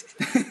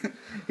time.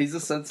 He's a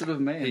sensitive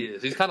man. He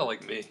is. He's kind of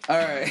like me. All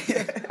right.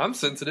 I'm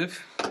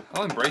sensitive.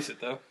 I'll embrace it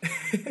though.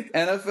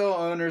 NFL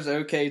owners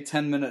okay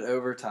 10-minute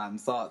overtime.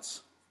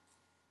 Thoughts?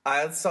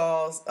 I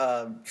saw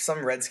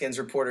some Redskins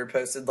reporter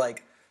posted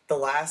like the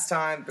last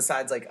time,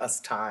 besides like us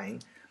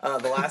tying,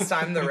 the last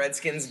time the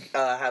Redskins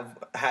have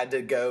had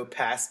to go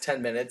past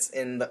 10 minutes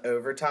in the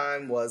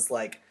overtime was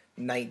like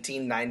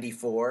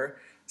 1994.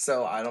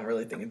 So I don't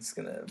really think it's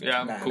gonna.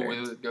 Yeah, I'm matter. cool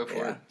with it. Go for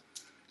Yeah. it.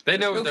 They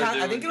know what they're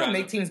doing. I think it'll kinda.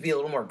 make teams be a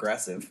little more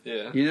aggressive.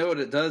 Yeah. You know what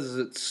it does is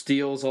it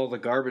steals all the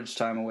garbage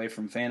time away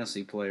from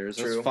fantasy players.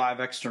 That's True. 5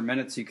 extra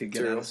minutes you could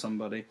get True. out of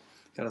somebody.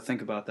 Got to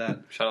think about that.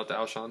 Shout out to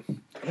Alshon.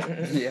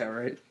 Yeah,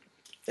 right.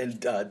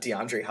 And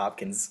DeAndre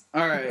Hopkins.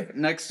 All right,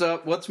 next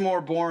up, what's more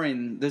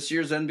boring, this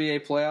year's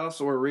NBA playoffs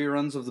or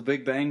reruns of The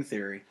Big Bang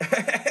Theory?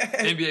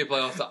 NBA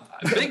playoffs.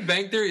 Big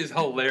Bang Theory is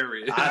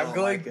hilarious. I'm don't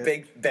going like it.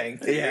 Big Bang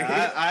Theory.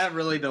 Yeah, I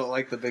really don't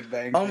like The Big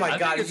Bang Oh Theory. my I god,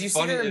 think did it's you see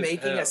funny they're as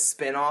making hell. a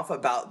spin-off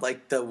about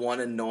like the one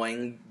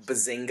annoying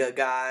Bazinga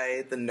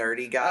guy, the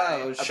nerdy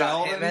guy, Oh, about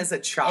Sheldon? him as a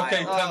child?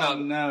 Okay, time Oh, out.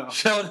 no.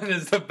 Sheldon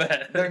is the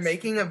best. They're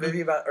making a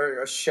movie about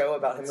or a show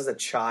about him as a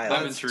child.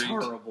 I'm That's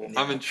intrigued. terrible.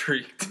 I'm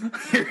intrigued.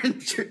 You're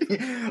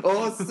intrigued.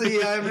 Oh,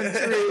 see, I'm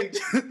intrigued.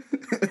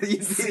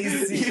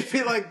 You'd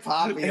be like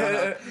Poppy.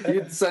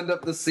 You'd send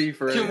up the C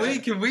for it.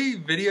 Can we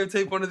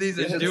videotape one of these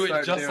and do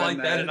it just like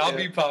that, and I'll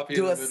be Poppy.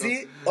 Do in a the middle.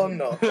 C? Oh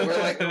no.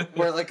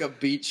 Wear like a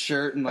beach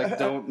shirt and like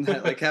don't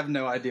like have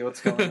no idea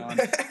what's going on.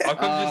 I'll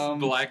come just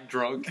black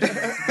drunk.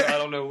 I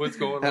don't know what's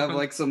going Have on.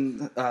 like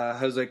some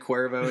Jose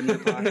Cuervo in your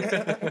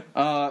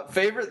pocket.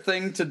 Favorite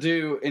thing to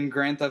do in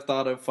Grand Theft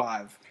Auto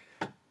 5?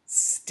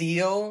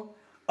 Steal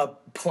a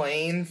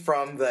plane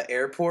from the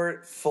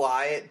airport,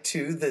 fly it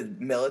to the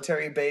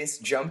military base,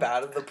 jump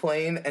out of the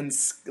plane, and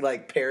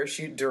like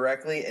parachute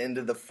directly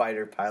into the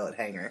fighter pilot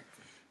hangar.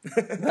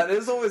 That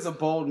is always a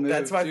bold move.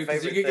 That's my too, 'cause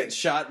favorite you could thing. get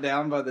shot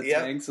down by the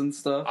Yep. tanks and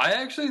stuff. I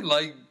actually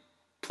like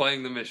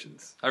playing the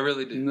missions. I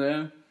really do.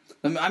 Yeah.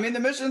 I mean, the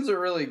missions are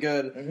really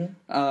good.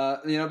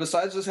 Mm-hmm.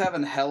 Besides just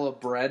having hella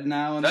bread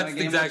now in That's that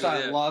game, exactly which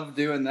I it. love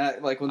doing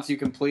that, like, once you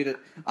complete it.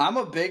 I'm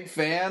a big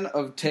fan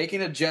of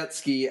taking a jet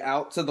ski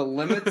out to the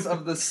limits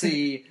of the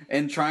sea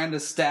and trying to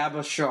stab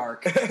a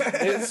shark.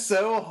 It's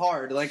so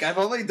hard. Like, I've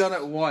only done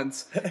it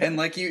once. And,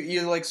 like,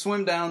 you like,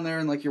 swim down there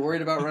and, like, you're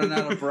worried about running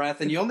out of breath,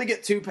 and you only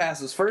get 2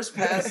 passes. First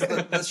pass,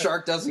 the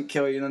shark doesn't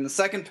kill you, and then the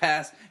second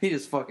pass, he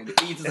just fucking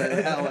eats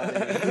the hell out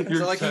of you.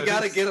 So, like, you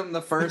gotta get him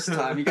the first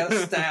time. You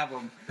gotta stab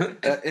him.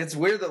 It's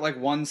weird that like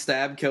one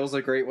stab kills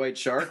a great white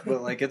shark,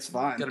 but like it's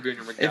fine. Gotta be on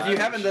your If you MacGyver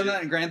haven't done shit.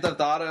 that in Grand Theft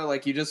Auto,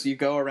 like you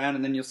go around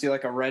and then you'll see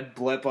like a red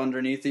blip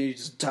underneath you. You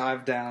just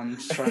dive down and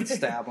just try and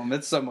stab them.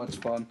 It's so much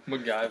fun.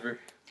 MacGyver.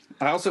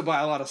 I also buy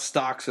a lot of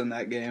stocks in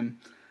that game.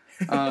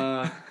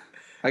 I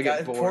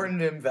get bored. Important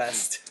to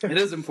invest. It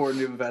is important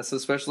to invest,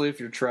 especially if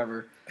you're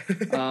Trevor.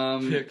 All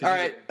 'cause you're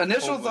right,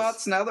 initial homeless.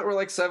 thoughts. Now that we're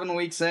like 7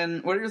 weeks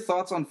in, what are your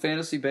thoughts on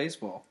fantasy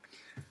baseball?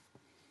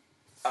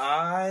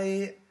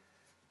 I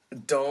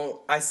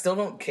still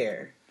don't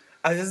care.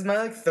 This is my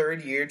like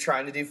 3rd year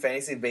trying to do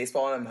fantasy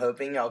baseball, and I'm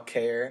hoping I'll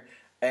care.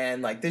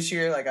 And like this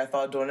year, like I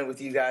thought doing it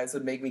with you guys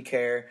would make me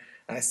care,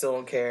 and I still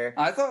don't care.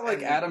 I thought like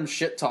And- Adam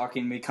shit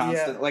talking me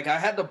constant. Yeah. Like I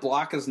had to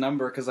block his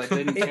number because I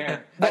didn't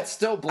care. That's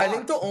still blocked. I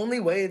think the only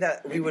way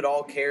that we would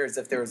all care is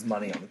if there was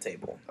money on the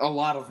table. A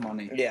lot of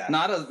money. Yeah.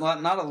 Not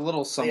a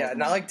little sum. Yeah, of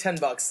not money. like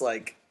 $10.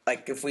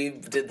 Like if we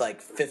did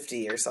like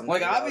 50 or something.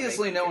 Like that would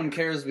obviously make no me one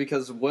cares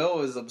because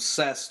Will is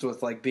obsessed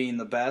with like being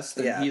the best,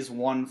 and Yeah. he's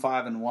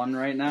 1-5-1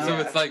 right now. So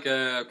it's like,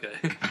 okay.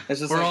 It's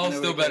just We're like all nobody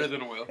still better cares.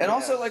 than Will. And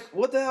also, Yeah. like,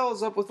 what the hell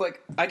is up with,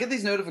 like, I get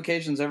these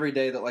notifications every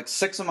day that, like,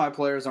 6 of my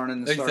players aren't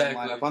in the starting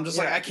Exactly. lineup. I'm just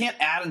like, Yeah. I can't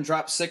add and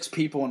drop 6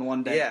 people in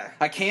one day. Yeah.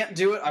 I can't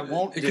do it. I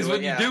won't do Because it.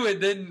 when yeah. you do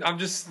it, then I'm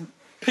just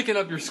picking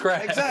up your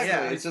scraps. Exactly.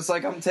 Yeah. It's just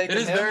like I'm taking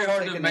It is him, very I'm hard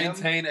to taking him.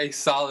 maintain a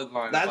solid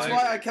lineup. That's why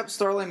I agree. kept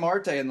Starling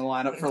Marte in the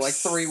lineup for, like,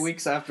 3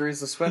 weeks after he's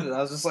suspended.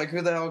 I was just like,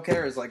 who the hell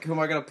cares? Like, who am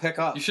I going to pick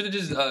up? You should have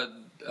just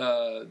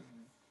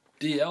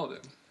DL'd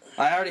him.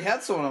 I already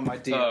had someone on my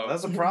DL. Oh.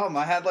 That's a problem.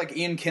 I had like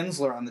Ian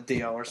Kinsler on the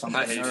DL or something,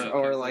 I hate Ian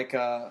or Kinsler. like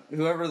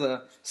whoever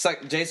the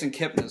Jason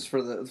Kipnis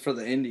for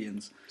the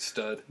Indians.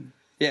 Stud.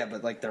 Yeah,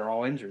 but like they're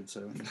all injured,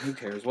 so who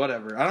cares?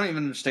 Whatever. I don't even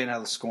understand how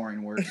the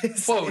scoring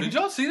works. Whoa, did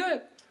y'all see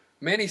that?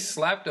 Manny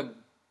slapped a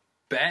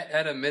bat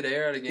at a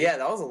midair at a game. Yeah,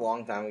 that was a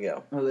long time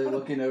ago. Are they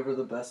looking over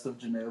the best of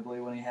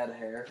Ginobili when he had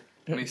hair?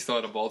 When he still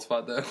had a bald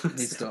spot, though.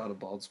 He still had a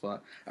bald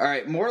spot. All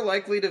right, more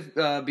likely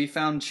to be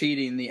found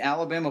cheating: the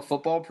Alabama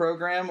football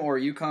program or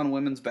UConn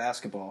women's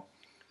basketball.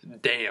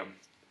 Damn.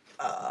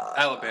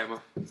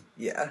 Alabama.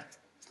 Yeah.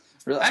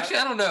 Really, Actually,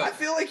 I don't know. I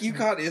feel like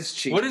UConn is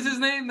cheating. What is his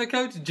name, the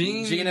coach?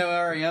 Gino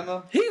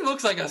Ariema? He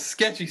looks like a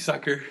sketchy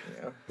sucker.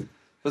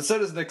 But so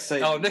does Nick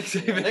Saban. Oh, Nick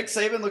Saban. Nick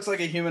Saban looks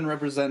like a human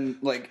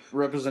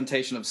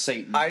representation of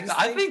Satan.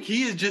 I think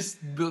he is just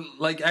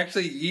like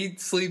actually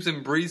eats, sleeps,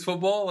 and breathes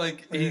football.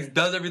 Like he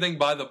does everything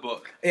by the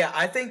book.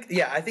 I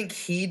think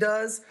he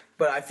does,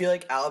 but I feel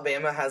like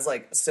Alabama has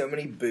like so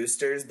many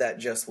boosters that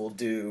just will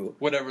do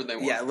Whatever they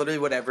want. literally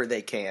whatever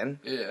they can.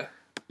 Yeah.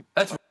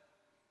 That's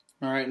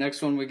All right,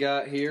 next one we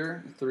got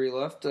here. 3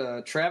 left.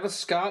 Travis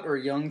Scott or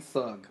Young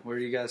Thug? Where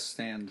do you guys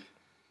stand?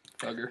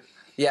 Thugger.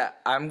 Yeah,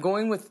 I'm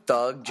going with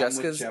Thug just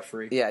with because.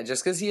 Jeffrey. Yeah,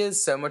 just because he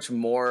has so much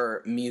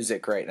more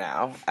music right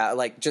now,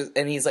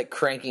 and he's like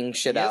cranking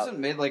shit He out. hasn't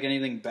made like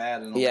anything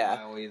bad in a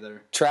Yeah. while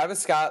either. Travis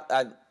Scott,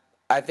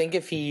 I think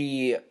if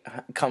he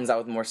comes out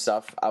with more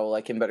stuff, I will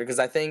like him better because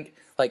I think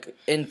like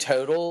in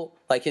total,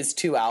 like his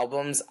 2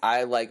 albums,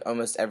 I like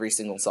almost every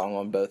single song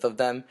on both of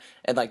them,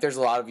 and like there's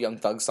a lot of Young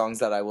Thug songs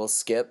that I will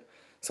skip.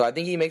 So I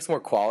think he makes more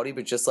quality,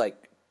 but just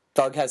like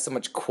Thug has so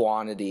much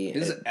quantity,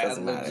 His it ad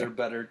doesn't libs matter. are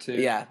better too.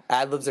 Yeah,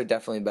 ad libs are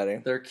definitely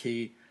better. They're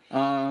key.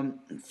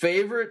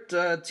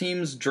 Favorite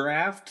teams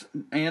draft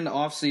and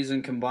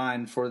offseason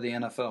combined for the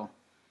NFL?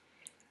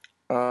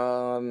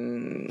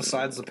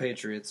 Besides the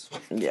Patriots.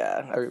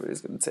 Yeah,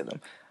 everybody's going to say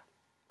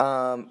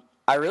them.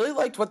 I really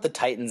liked what the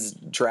Titans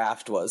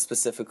draft was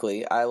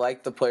specifically. I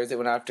liked the players that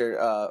went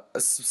after,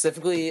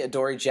 specifically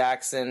Adoree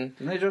Jackson.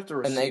 Didn't they draft a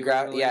receiver? And they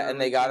got earlier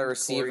and they got a Corey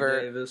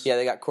receiver. Davis? Yeah,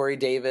 they got Corey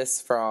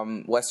Davis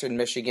from Western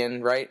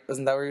Michigan, right?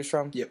 Wasn't that where he was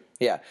from? Yep.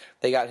 Yeah,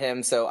 they got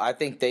him. So I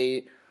think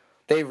they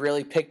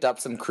really picked up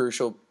some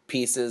crucial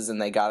pieces, and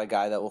they got a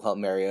guy that will help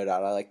Mariota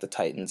out. I like the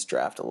Titans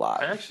draft a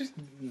lot.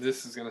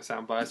 This is going to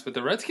sound biased, but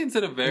the Redskins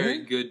did a very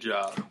good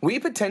job. We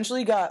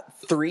potentially got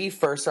 3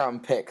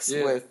 first-round picks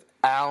with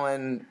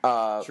Allen,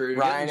 True.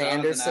 Ryan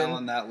Anderson,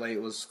 Allen that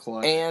late was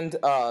clutch. and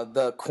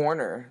the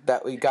corner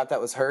that we got that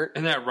was hurt,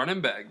 And that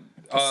running back.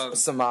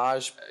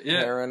 Samaj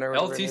Perrin or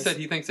whatever LT it is. said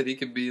he thinks that he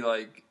could be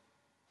like,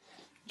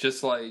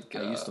 just like.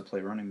 I used to play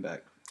running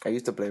back. I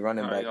used to play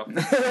running back.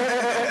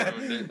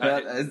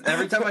 But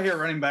every time I hear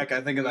running back, I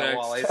think of that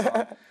Wale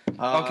song.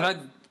 Can I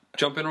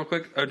jump in real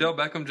quick? Odell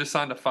Beckham just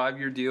signed a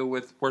 5-year deal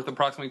worth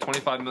approximately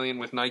 $25 million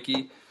with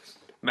Nike,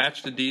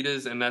 matched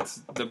Adidas, and that's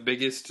the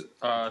biggest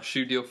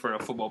shoe deal for a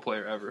football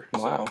player ever.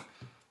 Wow. So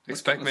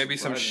expect maybe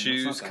some surprising. That's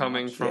shoes not that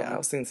coming much. from. Yeah, I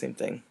was thinking the same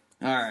thing.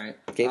 All right.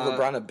 Gave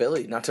LeBron a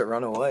Billy not to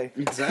run away.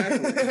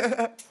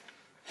 Exactly.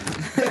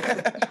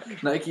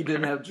 Nike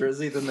didn't have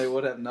Drizzy, then they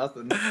would have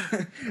nothing.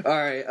 All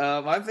right,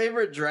 my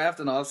favorite draft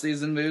and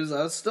offseason moves.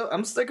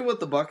 I'm sticking with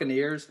the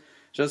Buccaneers.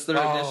 Just their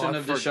addition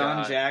of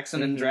Deshaun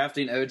Jackson and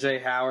drafting O.J.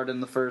 Howard in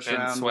the first And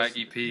round.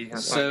 Swaggy P.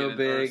 That's so not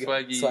good. big.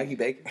 Swaggy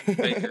Baker.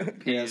 Baker.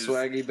 Yeah,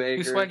 Swaggy Baker.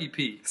 Who's Swaggy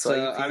P? So,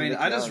 Swaggy P I mean,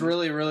 looked I just young.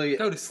 really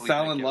Go to sleep,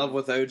 fell in Nick love Young.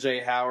 with O.J.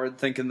 Howard,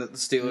 thinking that the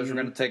Steelers were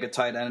going to take a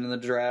tight end in the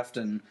draft,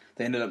 and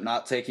they ended up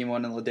not taking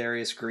one, and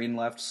Ladarius Green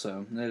left,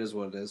 so it is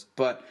what it is.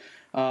 But,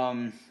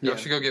 Y'all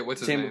should go get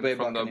what's his Tampa name Bay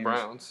from the Buccaneers.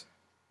 Browns.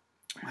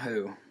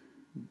 Who?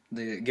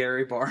 The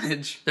Gary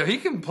Barnage. Yeah, he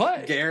can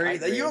play. Gary,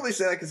 agree. you only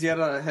say that because you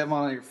had him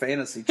on your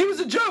fantasy He team. was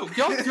a joke.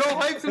 Y'all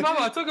hyped him up.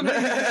 I took him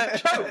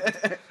as a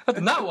joke. That's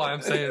not why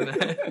I'm saying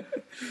that.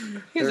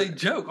 He's a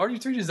joke.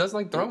 RG3 just doesn't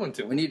like throwing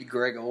to We him. need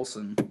Greg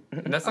Olson.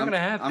 That's not going to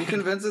happen. I'm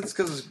convinced it's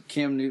because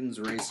Cam Newton's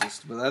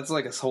racist, but that's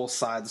like a whole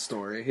side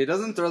story. He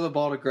doesn't throw the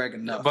ball to Greg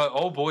enough. But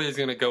old boy is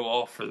going to go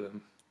off for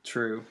them.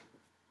 True.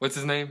 What's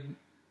his name?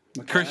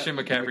 Christian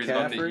McCaffrey's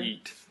about to McCaffrey?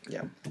 eat.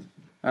 Yeah.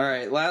 All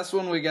right, last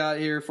one we got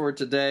here for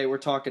today. We're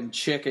talking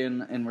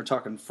chicken, and we're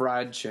talking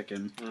fried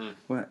chicken.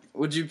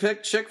 Would you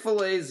pick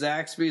Chick-fil-A,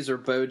 Zaxby's, or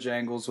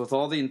Bojangles with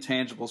all the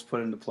intangibles put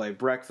into play?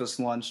 Breakfast,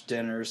 lunch,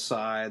 dinner,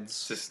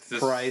 sides,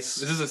 price.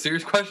 Is this a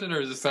serious question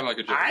or does this sound like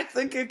a joke? I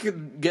think it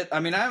could get...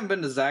 I mean, I haven't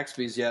been to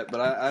Zaxby's yet, but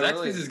I Zaxby's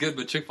really... is good,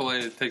 but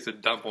Chick-fil-A takes a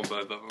dump on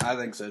both of them. I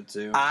think so,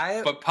 too.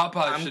 But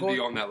Popeyes I'm should going- be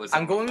on that list.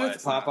 I'm I don't know going why with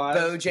it's not. Popeyes.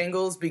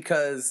 Bojangles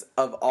because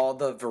of all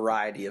the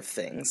variety of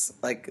things,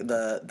 like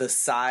the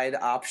side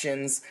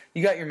options.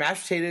 You got your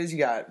mashed potatoes, you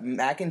got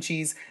mac and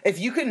cheese. If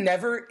you could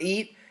never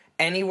eat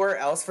anywhere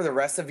else for the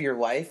rest of your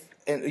life,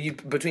 and you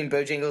between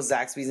Bojangles,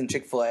 Zaxby's, and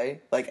Chick-fil-A,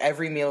 like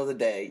every meal of the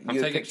day, you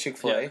would taking- pick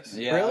Chick-fil-A. yes.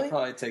 Yeah, Really? I'd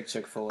probably take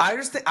Chick-fil-A. I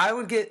just think I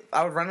would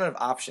run out of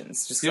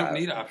options. Just You don't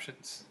need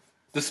options.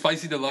 The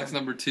spicy deluxe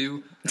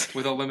 #2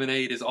 with a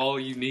lemonade is all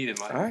you need in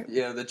life. All right.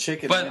 Yeah, the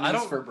chicken But minis I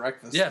don't for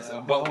breakfast. Yes,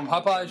 though. but Oh my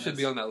Popeyes goodness. should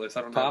be on that list.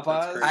 I don't know. if Popeyes?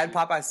 that's crazy. I had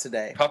Popeyes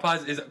today.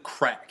 Popeyes is a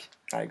crack.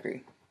 I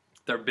agree.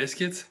 Their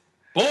biscuits,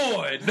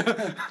 boy.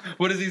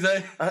 What does he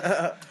say?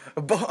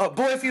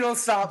 Boy, if you don't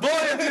stop. Boy,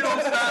 if you don't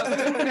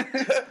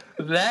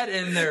stop. That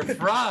and their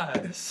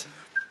fries.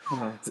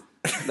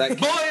 That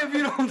Boy, if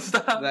you don't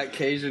stop. That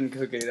Cajun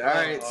cookie. All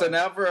right, so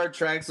now for our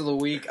tracks of the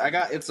week. I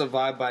got "It's a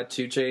Vibe" by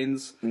 2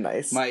 Chainz.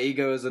 Nice. My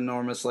ego is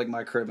enormous, like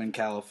my crib in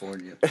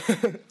California.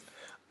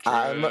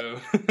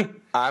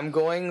 I'm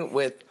going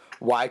with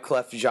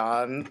Wyclef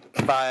Jean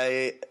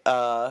by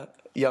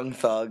Young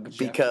Thug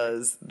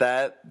because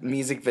that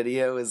music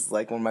video is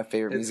like one of my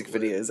favorite music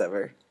videos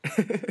ever.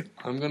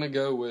 I'm gonna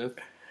go with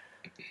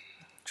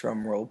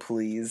Drum roll,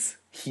 please.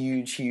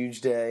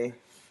 Huge day.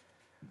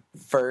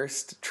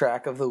 First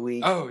track of the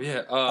week of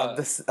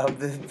of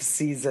the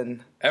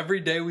season. Every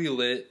Day We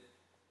Lit.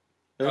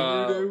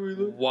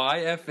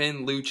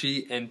 YFN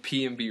Lucci and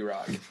PNB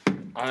Rock.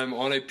 I'm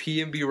on a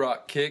PNB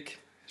Rock kick.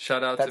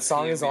 Shout out to That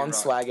song is PNB on Rock.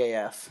 Swag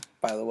AF,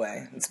 by the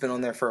way. It's been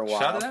on there for a while.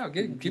 Shout it out.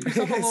 Give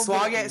yourself a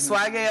little bit.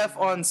 Swag AF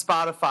on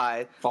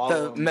Spotify.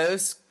 Follow the 'em.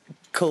 most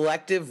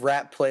collective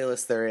rap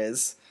playlist there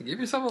is. Give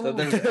yourself a That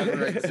little thing's bit.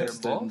 ever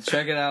existed.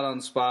 Check it out on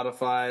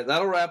Spotify.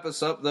 That'll wrap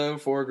us up, though,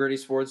 for Gritty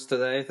Sports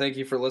today. Thank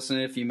you for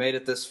listening if you made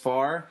it this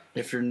far.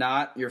 If you're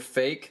not, you're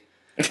fake.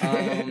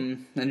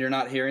 And you're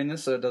not hearing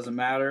this, so it doesn't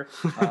matter.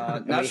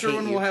 Not We sure hate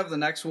when you. we'll have the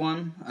next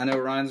one. I know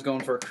Ryan's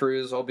going for a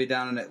cruise. I'll be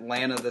down in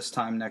Atlanta this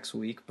time next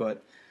week,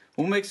 but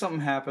we'll make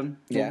something happen.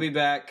 Yeah. We'll be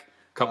back.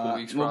 Couple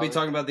weeks, We'll be probably.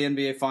 talking about the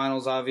NBA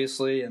Finals,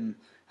 obviously, and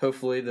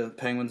hopefully the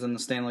Penguins in the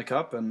Stanley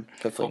Cup, and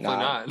Hopefully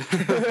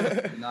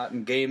Hopefully not. not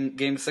in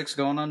game 6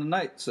 going on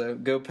tonight. So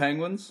go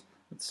Penguins.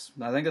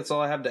 I think that's all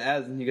I have to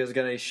add. You guys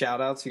got any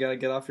shout-outs you got to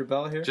get off your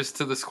belly here? Just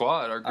to the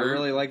squad. Our I group.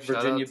 really like Shout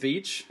Virginia out-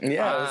 Beach. Yeah,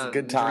 it was a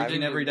good time.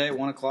 Drinking every day at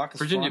 1 o'clock is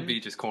Virginia fun.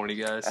 Beach is corny,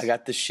 guys. I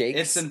got the shakes.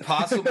 It's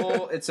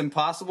impossible. It's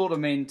impossible to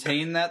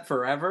maintain that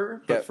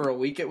forever. But Yep. for a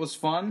week, it was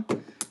fun.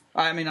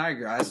 I mean, I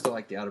agree. I still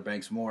like the Outer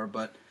Banks more,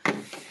 but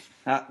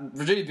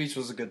Virginia Beach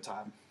was a good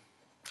time.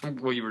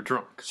 Well, you were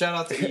drunk. Shout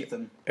out to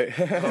Ethan. I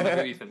don't know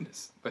who Ethan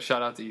is, but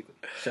shout out to Ethan.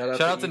 Shout out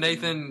Shout out to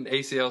Ethan. Nathan.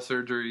 ACL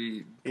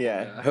surgery.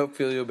 yeah,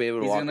 hopefully you'll be able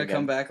to He's walk gonna again.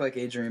 come back like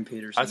Adrian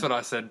Peterson. That's what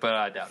I said, but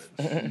I doubt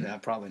it. Yeah,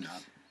 probably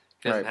not.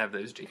 He doesn't Right. have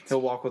those jeans.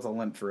 He'll walk with a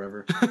limp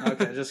forever.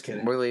 Okay, just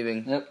kidding. We're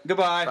leaving.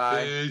 Goodbye.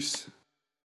 Bye. Peace.